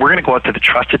we've said, we're going to go out to the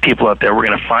trusted people out there. We're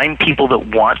going to find people that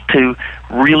want to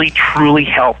really, truly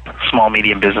help small,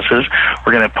 medium businesses.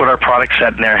 We're going to put our product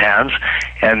set in their hands,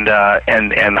 and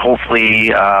hopefully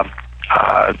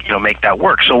make that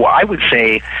work. So what I would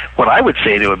say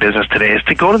to a business today is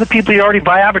to go to the people you already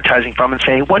buy advertising from and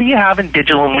say, what do you have in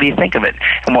digital, and what do you think of it,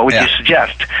 and what would you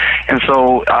suggest? And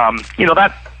so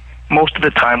that most of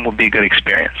the time will be a good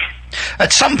experience.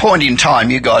 At some point in time,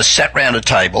 you guys sat round a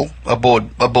table, a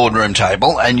boardroom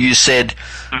table, and you said,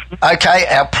 okay,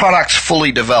 our product's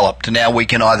fully developed. Now we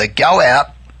can either go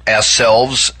out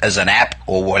ourselves as an app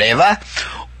or whatever,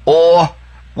 or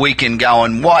we can go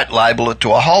and white label it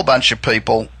to a whole bunch of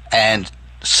people and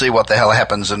see what the hell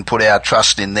happens and put our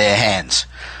trust in their hands.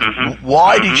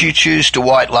 Why did you choose to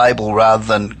white label rather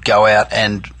than go out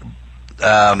and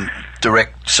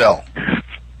direct sell?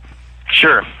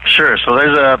 Sure. So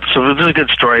there's a good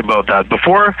story about that.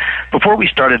 Before we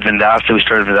started VendAsta,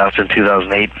 in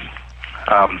 2008.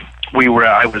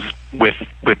 I was with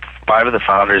 5 of the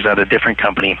founders at a different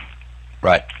company.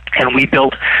 Right. And we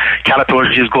built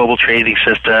Caterpillar's used global trading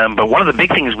system. But one of the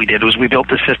big things we did was we built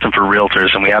this system for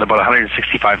realtors, and we had about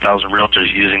 165,000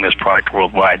 realtors using this product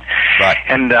worldwide. Right.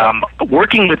 And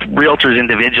working with realtors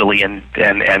individually and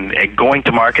going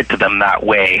to market to them that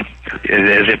way,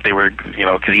 as if they were,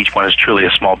 because each one is truly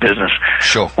a small business,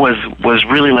 sure, was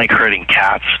really like herding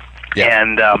cats. Yeah.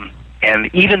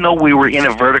 And even though we were in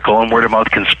a vertical, and word of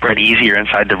mouth can spread easier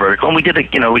inside the vertical, and we did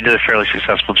a fairly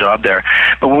successful job there.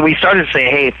 But when we started to say,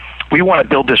 hey, we want to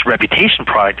build this reputation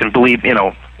product, and believe,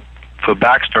 so the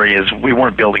backstory is we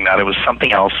weren't building that; it was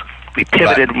something else. We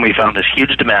pivoted when we found this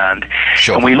huge demand,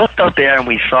 and we looked out there and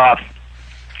we saw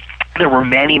there were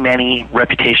many, many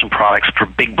reputation products for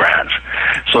big brands.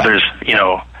 So there's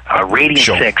Radiant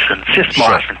 6 and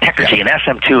Sysmos and Techergy and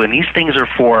SM2, and these things are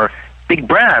for big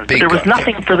brands, but there was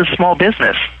nothing for the small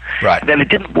business. Right. Then it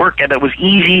didn't work, and it was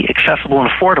easy, accessible, and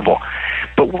affordable.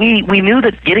 But we knew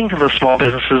that getting to those small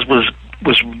businesses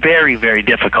was very, very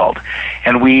difficult.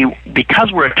 And because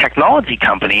we're a technology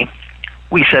company,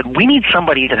 we said we need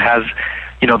somebody that has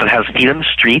feet on the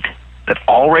street, that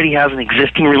already has an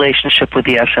existing relationship with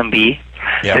the SMB,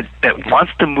 that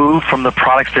wants to move from the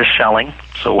products they're selling,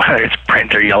 so whether it's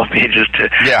print or Yellow Pages to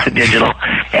digital,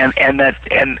 and that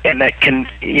can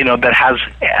that has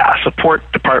a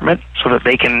support department so that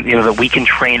they can that we can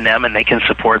train them and they can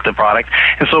support the product.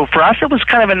 And so for us, it was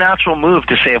kind of a natural move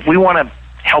to say if we want to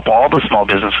help all the small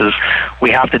businesses,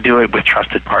 we have to do it with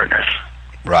trusted partners.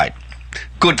 Right.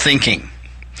 Good thinking.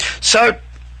 So,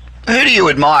 who do you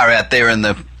admire out there in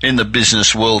the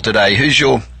business world today? Who's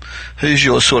your Who's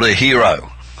your sort of hero?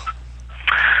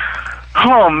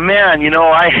 Oh man,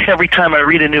 every time I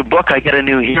read a new book, I get a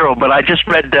new hero. But I just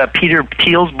read Peter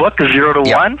Thiel's book, 0 to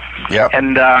 1,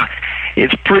 and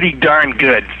it's pretty darn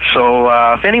good. So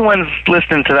if anyone's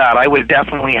listening to that, I would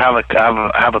definitely have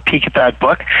a peek at that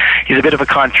book. He's a bit of a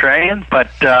contrarian, but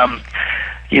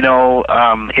in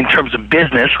terms of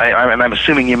business, I'm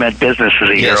assuming you meant business as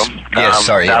a hero. Yes,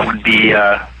 sorry. That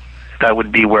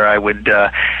would be where I would.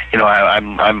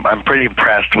 I'm pretty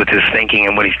impressed with his thinking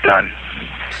and what he's done.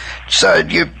 So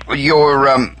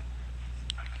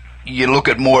you look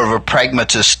at more of a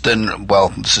pragmatist than, well,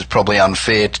 this is probably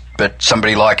unfair, but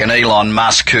somebody like an Elon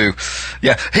Musk who,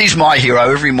 he's my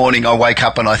hero. Every morning I wake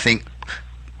up and I think,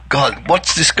 God,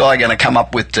 what's this guy going to come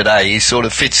up with today? He sort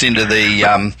of fits into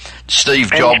the Steve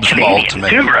Jobs mold to me.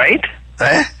 Too, right?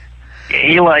 Eh?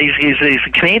 He's a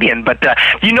Canadian, but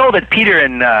you know that Peter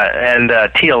and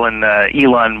Thiel and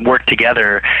Elon work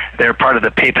together. They're part of the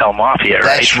PayPal mafia,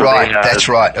 right? That's right. That's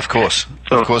right. Of course,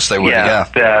 of course they would.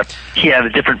 He had a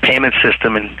different payment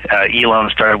system, and Elon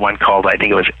started one called, I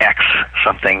think it was X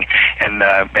something, and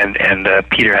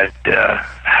Peter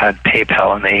had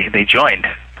PayPal, and they joined.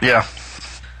 Yeah.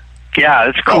 Yeah,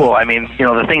 it's cool. I mean,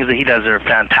 the things that he does are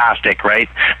fantastic, right?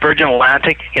 Virgin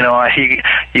Atlantic, you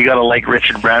gotta like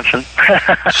Richard Branson.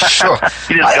 Sure.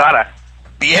 You just gotta.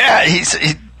 Yeah, he's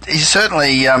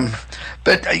certainly.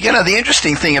 But the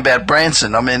interesting thing about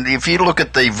Branson, I mean, if you look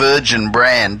at the Virgin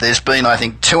brand, there's been, I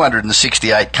think,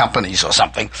 268 companies or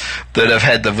something that have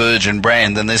had the Virgin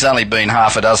brand, and there's only been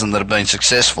half a dozen that have been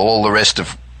successful. All the rest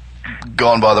have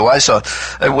gone by the wayside.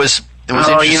 It was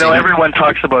interesting. Everyone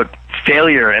talks about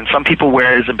failure, and some people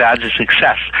wear it as a badge of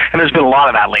success, and there's been a lot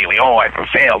of that lately. Oh, I've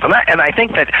failed, and I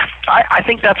think that I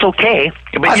think that's okay.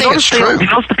 But I think it's true. You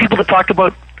notice the people that talk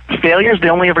about failures, they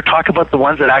only ever talk about the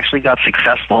ones that actually got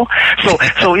successful. So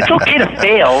it's okay to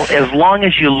fail as long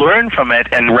as you learn from it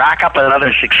and rack up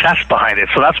another success behind it.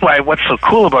 So that's why what's so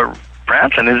cool about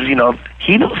Branson is, he knows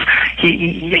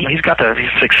he's got the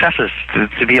successes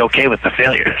to be okay with the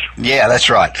failures. Yeah, that's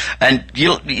right. And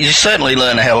you certainly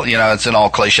learn it's an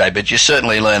old cliche, but you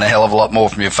certainly learn a hell of a lot more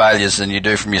from your failures than you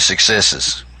do from your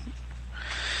successes.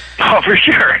 Oh, for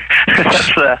sure.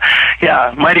 That's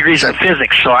my degree's in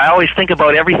physics, so I always think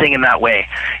about everything in that way.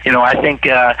 I think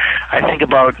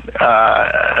about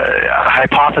a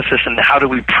hypothesis and how do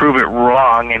we prove it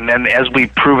wrong, and then as we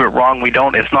prove it wrong,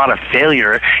 it's not a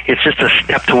failure, it's just a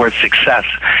step towards success.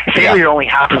 Failure only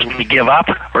happens when you give up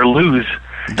or lose.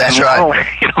 That's right.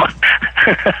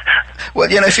 Well,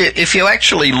 if you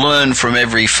actually learn from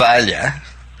every failure,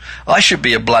 I should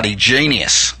be a bloody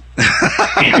genius.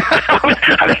 I was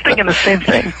thinking the same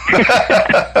thing.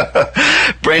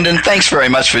 Brendan, thanks very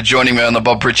much for joining me on the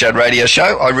Bob Pritchard Radio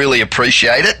Show. I really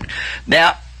appreciate it.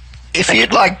 Now, if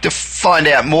you'd like to find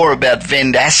out more about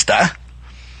VendAsta,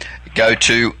 go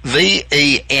to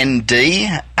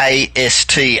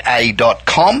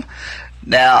vendasta.com.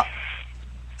 Now,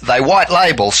 they white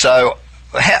label, so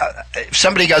if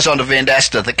somebody goes on to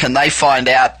VendAsta, can they find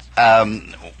out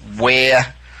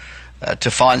where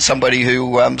to find somebody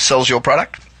who sells your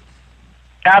product?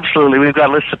 Absolutely. We've got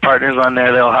lists of partners on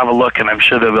there. They'll have a look, and I'm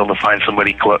sure they'll be able to find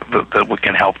somebody that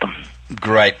can help them.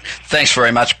 Great. Thanks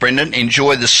very much, Brendan.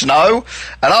 Enjoy the snow,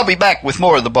 and I'll be back with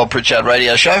more of the Bob Pritchard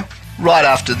Radio Show right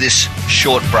after this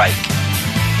short break.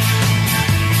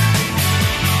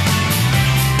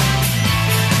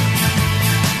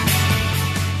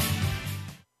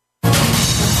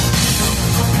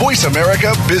 Voice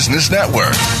America Business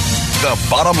Network, the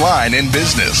bottom line in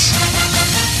business.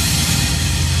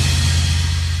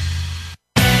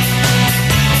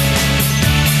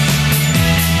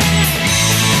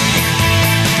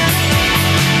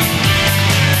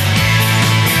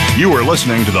 You are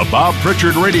listening to the Bob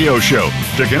Pritchard Radio Show.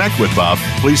 To connect with Bob,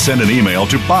 please send an email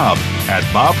to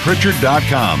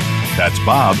bob@bobpritchard.com. That's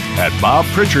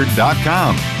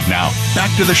bob@bobpritchard.com. Now,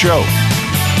 back to the show.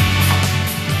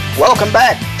 Welcome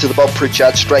back to the Bob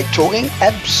Pritchard Straight Talking,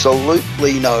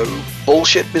 absolutely no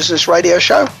bullshit business radio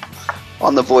show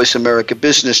on the Voice America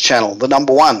Business Channel, the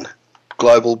 #1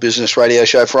 global business radio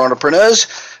show for entrepreneurs,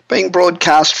 being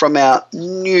broadcast from our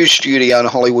new studio in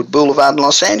Hollywood Boulevard in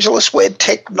Los Angeles, where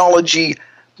technology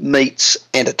meets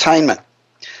entertainment.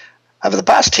 Over the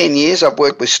past 10 years, I've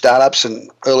worked with startups and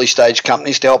early stage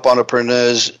companies to help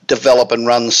entrepreneurs develop and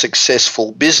run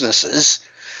successful businesses.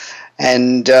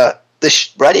 And this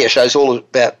radio show is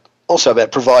also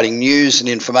about providing news and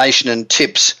information and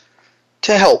tips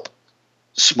to help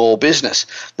small business.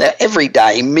 Now, every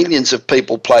day, millions of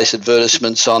people place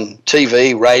advertisements on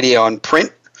TV, radio, and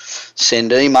print,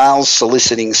 send emails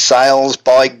soliciting sales,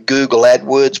 buy Google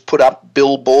AdWords, put up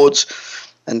billboards,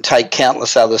 and take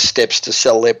countless other steps to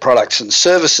sell their products and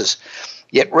services.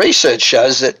 Yet research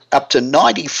shows that up to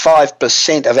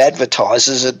 95% of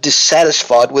advertisers are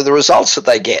dissatisfied with the results that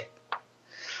they get.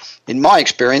 In my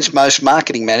experience, most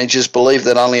marketing managers believe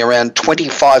that only around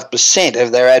 25%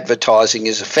 of their advertising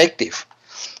is effective.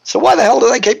 So why the hell do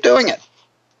they keep doing it?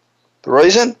 The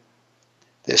reason?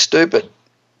 They're stupid.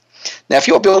 Now, if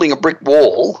you're building a brick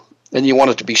wall and you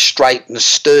want it to be straight and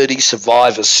sturdy,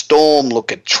 survive a storm,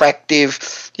 look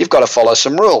attractive, you've got to follow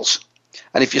some rules.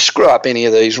 And if you screw up any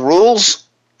of these rules,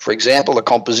 for example, the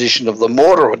composition of the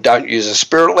mortar, or don't use a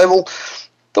spirit level,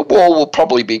 the wall will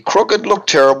probably be crooked, look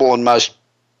terrible, and most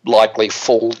likely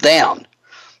fall down.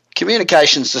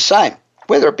 Communication's the same.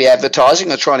 Whether it be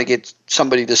advertising or trying to get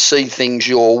somebody to see things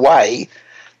your way,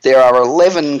 there are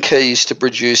 11 keys to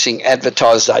producing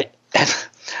advertising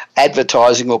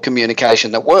or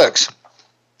communication that works.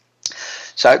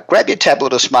 So grab your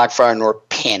tablet or smartphone or a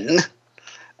pen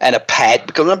and a pad,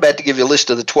 because I'm about to give you a list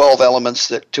of the 12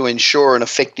 elements to ensure an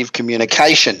effective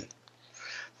communication.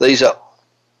 These are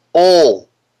all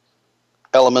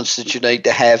elements that you need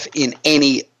to have in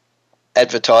any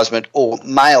advertisement or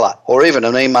mailer, or even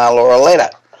an email or a letter,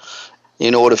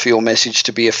 in order for your message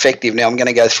to be effective. Now, I'm going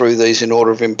to go through these in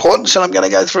order of importance, and I'm going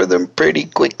to go through them pretty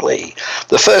quickly.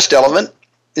 The first element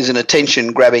is an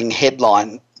attention-grabbing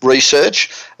headline.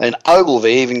 Research, and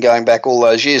Ogilvy, even going back all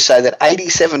those years, say that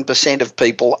 87% of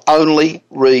people only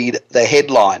read the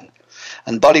headline.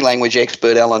 And body language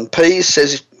expert Alan Pease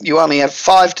says you only have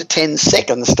 5 to 10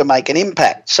 seconds to make an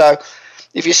impact. So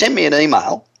if you send me an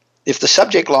email, if the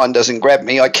subject line doesn't grab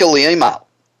me, I kill the email.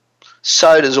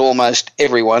 So does almost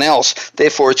everyone else.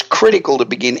 Therefore, it's critical to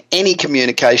begin any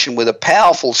communication with a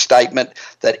powerful statement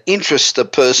that interests the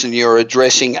person you're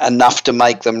addressing enough to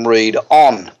make them read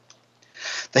on.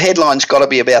 The headline's got to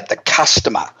be about the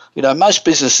customer. You know, most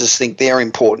businesses think they're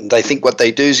important. They think what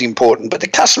they do is important, but the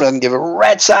customer doesn't give a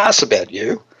rat's ass about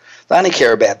you. They only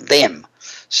care about them.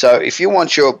 So if you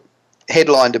want your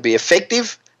headline to be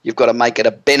effective, you've got to make it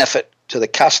a benefit to the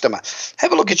customer.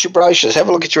 Have a look at your brochures. Have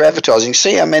a look at your advertising.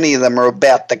 See how many of them are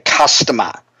about the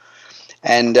customer.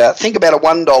 And think about a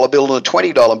 $1 bill and a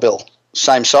 $20 bill.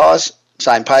 Same size,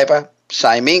 same paper,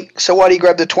 same ink. So why do you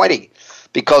grab the 20?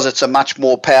 Because it's a much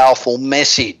more powerful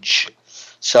message.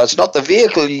 So it's not the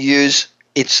vehicle you use,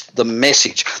 it's the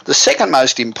message. The second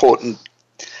most important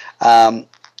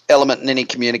element in any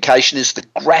communication is the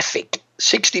graphic.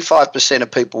 65% of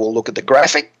people will look at the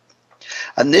graphic,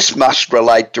 and this must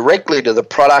relate directly to the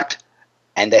product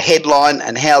and the headline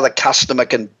and how the customer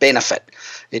can benefit.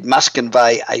 It must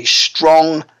convey a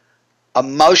strong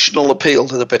emotional appeal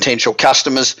to the potential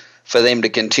customers for them to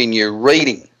continue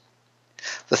reading.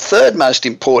 The third most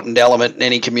important element in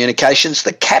any communication is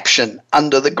the caption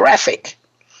under the graphic.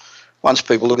 Once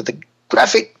people look at the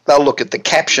graphic, they'll look at the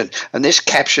caption. And this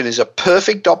caption is a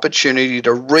perfect opportunity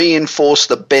to reinforce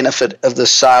the benefit of the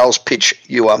sales pitch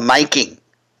you are making.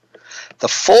 The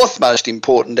fourth most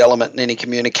important element in any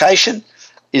communication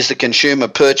is the consumer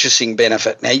purchasing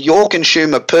benefit. Now, your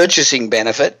consumer purchasing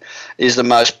benefit is the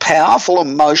most powerful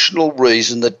emotional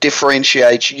reason that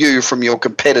differentiates you from your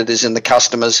competitors in the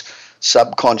customer's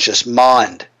subconscious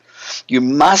mind. You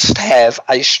must have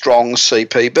a strong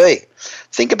CPB.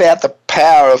 Think about the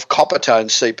power of Coppertone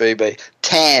CPB.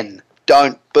 Tan,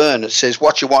 don't burn. It says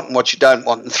what you want and what you don't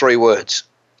want in 3 words.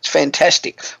 It's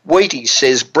fantastic. Wheaties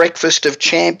says breakfast of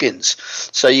champions.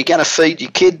 So you're going to feed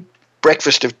your kid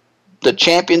breakfast of the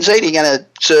champions eat, you're going to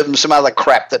serve them some other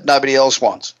crap that nobody else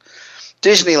wants.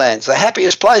 Disneyland's the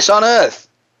happiest place on earth.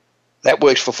 That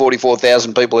works for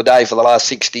 44,000 people a day for the last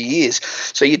 60 years.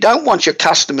 So you don't want your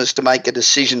customers to make a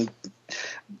decision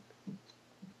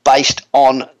based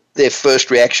on their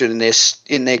first reaction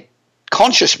in their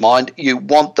conscious mind. You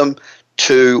want them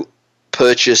to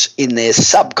purchase in their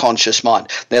subconscious mind.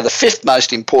 Now, the fifth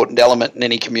most important element in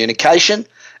any communication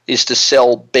is to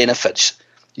sell benefits.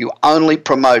 You only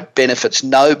promote benefits.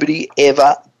 Nobody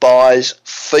ever buys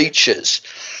features.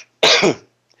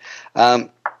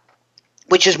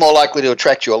 Which is more likely to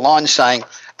attract you? A line saying,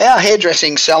 our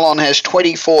hairdressing salon has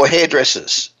 24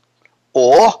 hairdressers.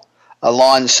 Or a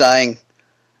line saying,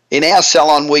 in our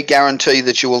salon we guarantee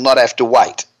that you will not have to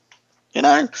wait. You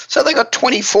know, so they got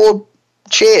 24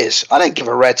 chairs. I don't give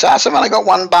a rat's ass. I've only got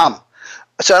one bum.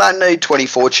 So I don't need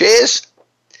 24 chairs.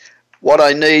 What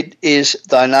I need is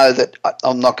they know that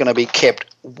I'm not going to be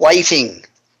kept waiting.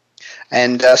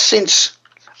 And since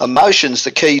emotion's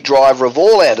the key driver of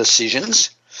all our decisions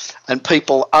and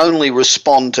people only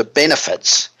respond to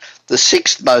benefits, the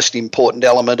sixth most important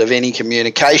element of any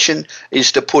communication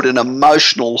is to put an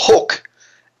emotional hook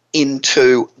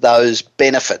into those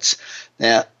benefits.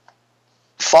 Now,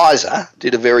 Pfizer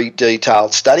did a very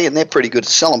detailed study, and they're pretty good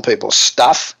at selling people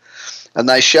stuff. And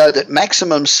they showed that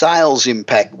maximum sales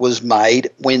impact was made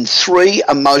when 3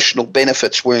 emotional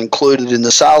benefits were included in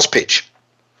the sales pitch.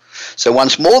 So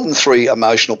once more than 3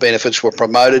 emotional benefits were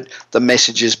promoted, the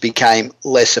messages became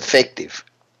less effective.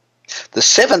 The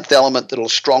 7th element that will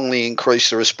strongly increase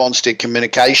the response to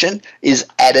communication is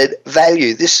added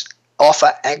value. This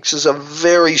offer acts as a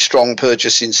very strong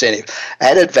purchase incentive.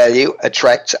 Added value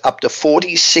attracts up to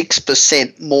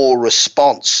 46% more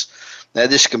response. Now,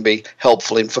 this can be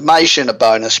helpful information, a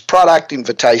bonus product,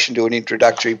 invitation to an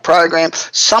introductory program,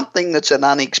 something that's an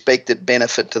unexpected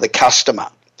benefit to the customer.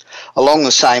 Along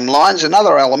the same lines,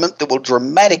 another element that will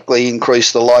dramatically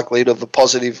increase the likelihood of a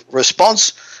positive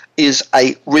response is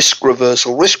a risk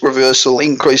reversal. Risk reversal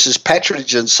increases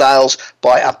patronage and sales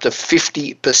by up to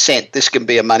 50%. This can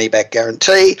be a money-back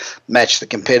guarantee, match the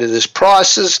competitors'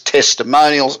 prices,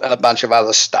 testimonials, and a bunch of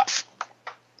other stuff.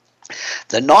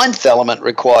 The 9th element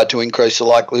required to increase the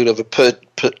likelihood of a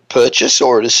purchase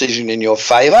or a decision in your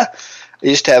favour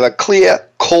is to have a clear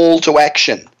call to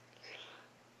action.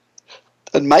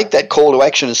 And make that call to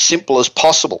action as simple as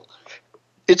possible.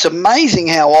 It's amazing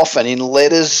how often in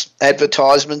letters,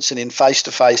 advertisements, and in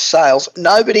face-to-face sales,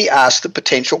 nobody asks the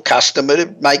potential customer to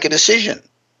make a decision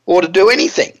or to do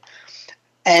anything.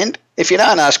 And if you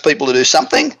don't ask people to do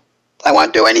something, they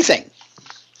won't do anything.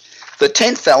 The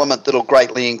 10th element that will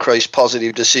greatly increase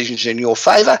positive decisions in your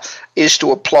favour is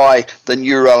to apply the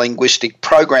neuro-linguistic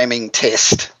programming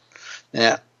test.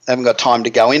 Now, I haven't got time to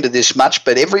go into this much,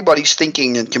 but everybody's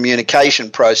thinking and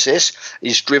communication process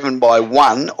is driven by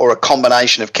one or a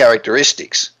combination of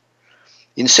characteristics.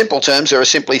 In simple terms, there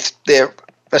are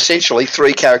essentially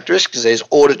 3 characteristics. There's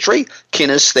auditory,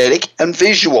 kinesthetic, and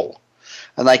visual.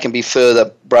 And they can be further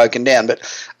broken down. But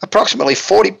approximately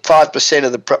 45%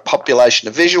 of the population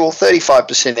are visual,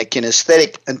 35% are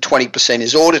kinesthetic, and 20%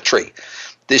 is auditory.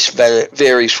 This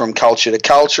varies from culture to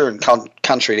culture and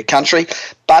country to country.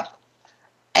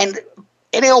 And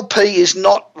NLP is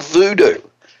not voodoo.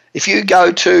 If you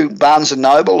go to Barnes &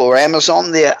 Noble or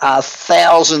Amazon, there are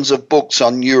thousands of books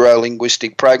on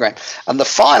neuro-linguistic program. And the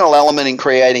final element in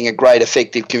creating a great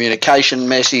effective communication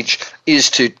message is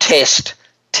to test.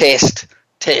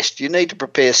 You need to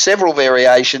prepare several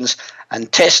variations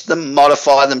and test them,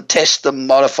 modify them, and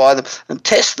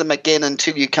test them again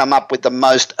until you come up with the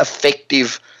most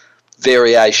effective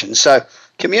variation. So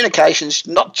communication is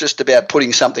not just about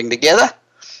putting something together.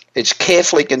 It's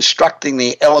carefully constructing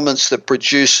the elements that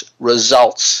produce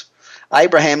results.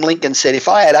 Abraham Lincoln said, if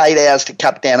I had 8 hours to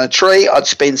cut down a tree, I'd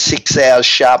spend 6 hours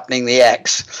sharpening the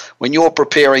axe. When you're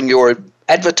preparing your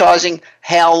advertising,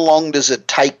 how long does it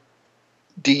take?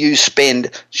 Do you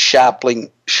spend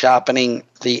sharpening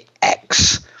the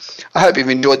axe? I hope you've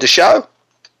enjoyed the show.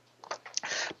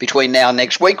 Between now and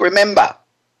next week, remember,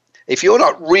 if you're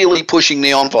not really pushing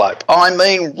the envelope, I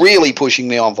mean really pushing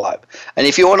the envelope, and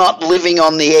if you're not living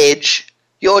on the edge,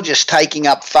 you're just taking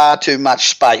up far too much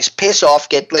space. Piss off,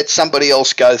 let somebody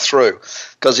else go through,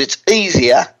 because it's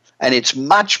easier and it's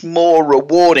much more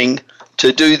rewarding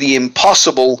to do the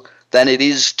impossible than it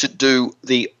is to do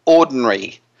the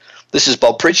ordinary. This is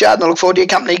Bob Pritchard, and I look forward to your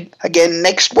company again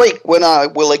next week when I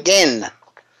will again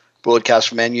broadcast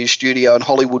from our new studio on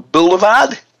Hollywood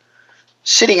Boulevard,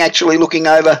 sitting actually looking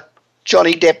over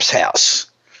Johnny Depp's house.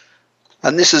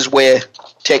 And this is where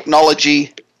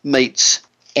technology meets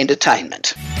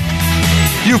entertainment.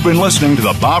 You've been listening to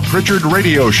the Bob Pritchard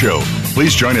Radio Show.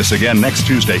 Please join us again next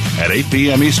Tuesday at 8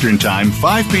 p.m. Eastern Time,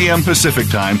 5 p.m. Pacific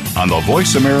Time on the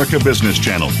Voice America Business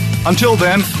Channel. Until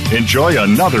then, enjoy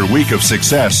another week of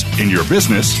success in your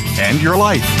business and your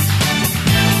life.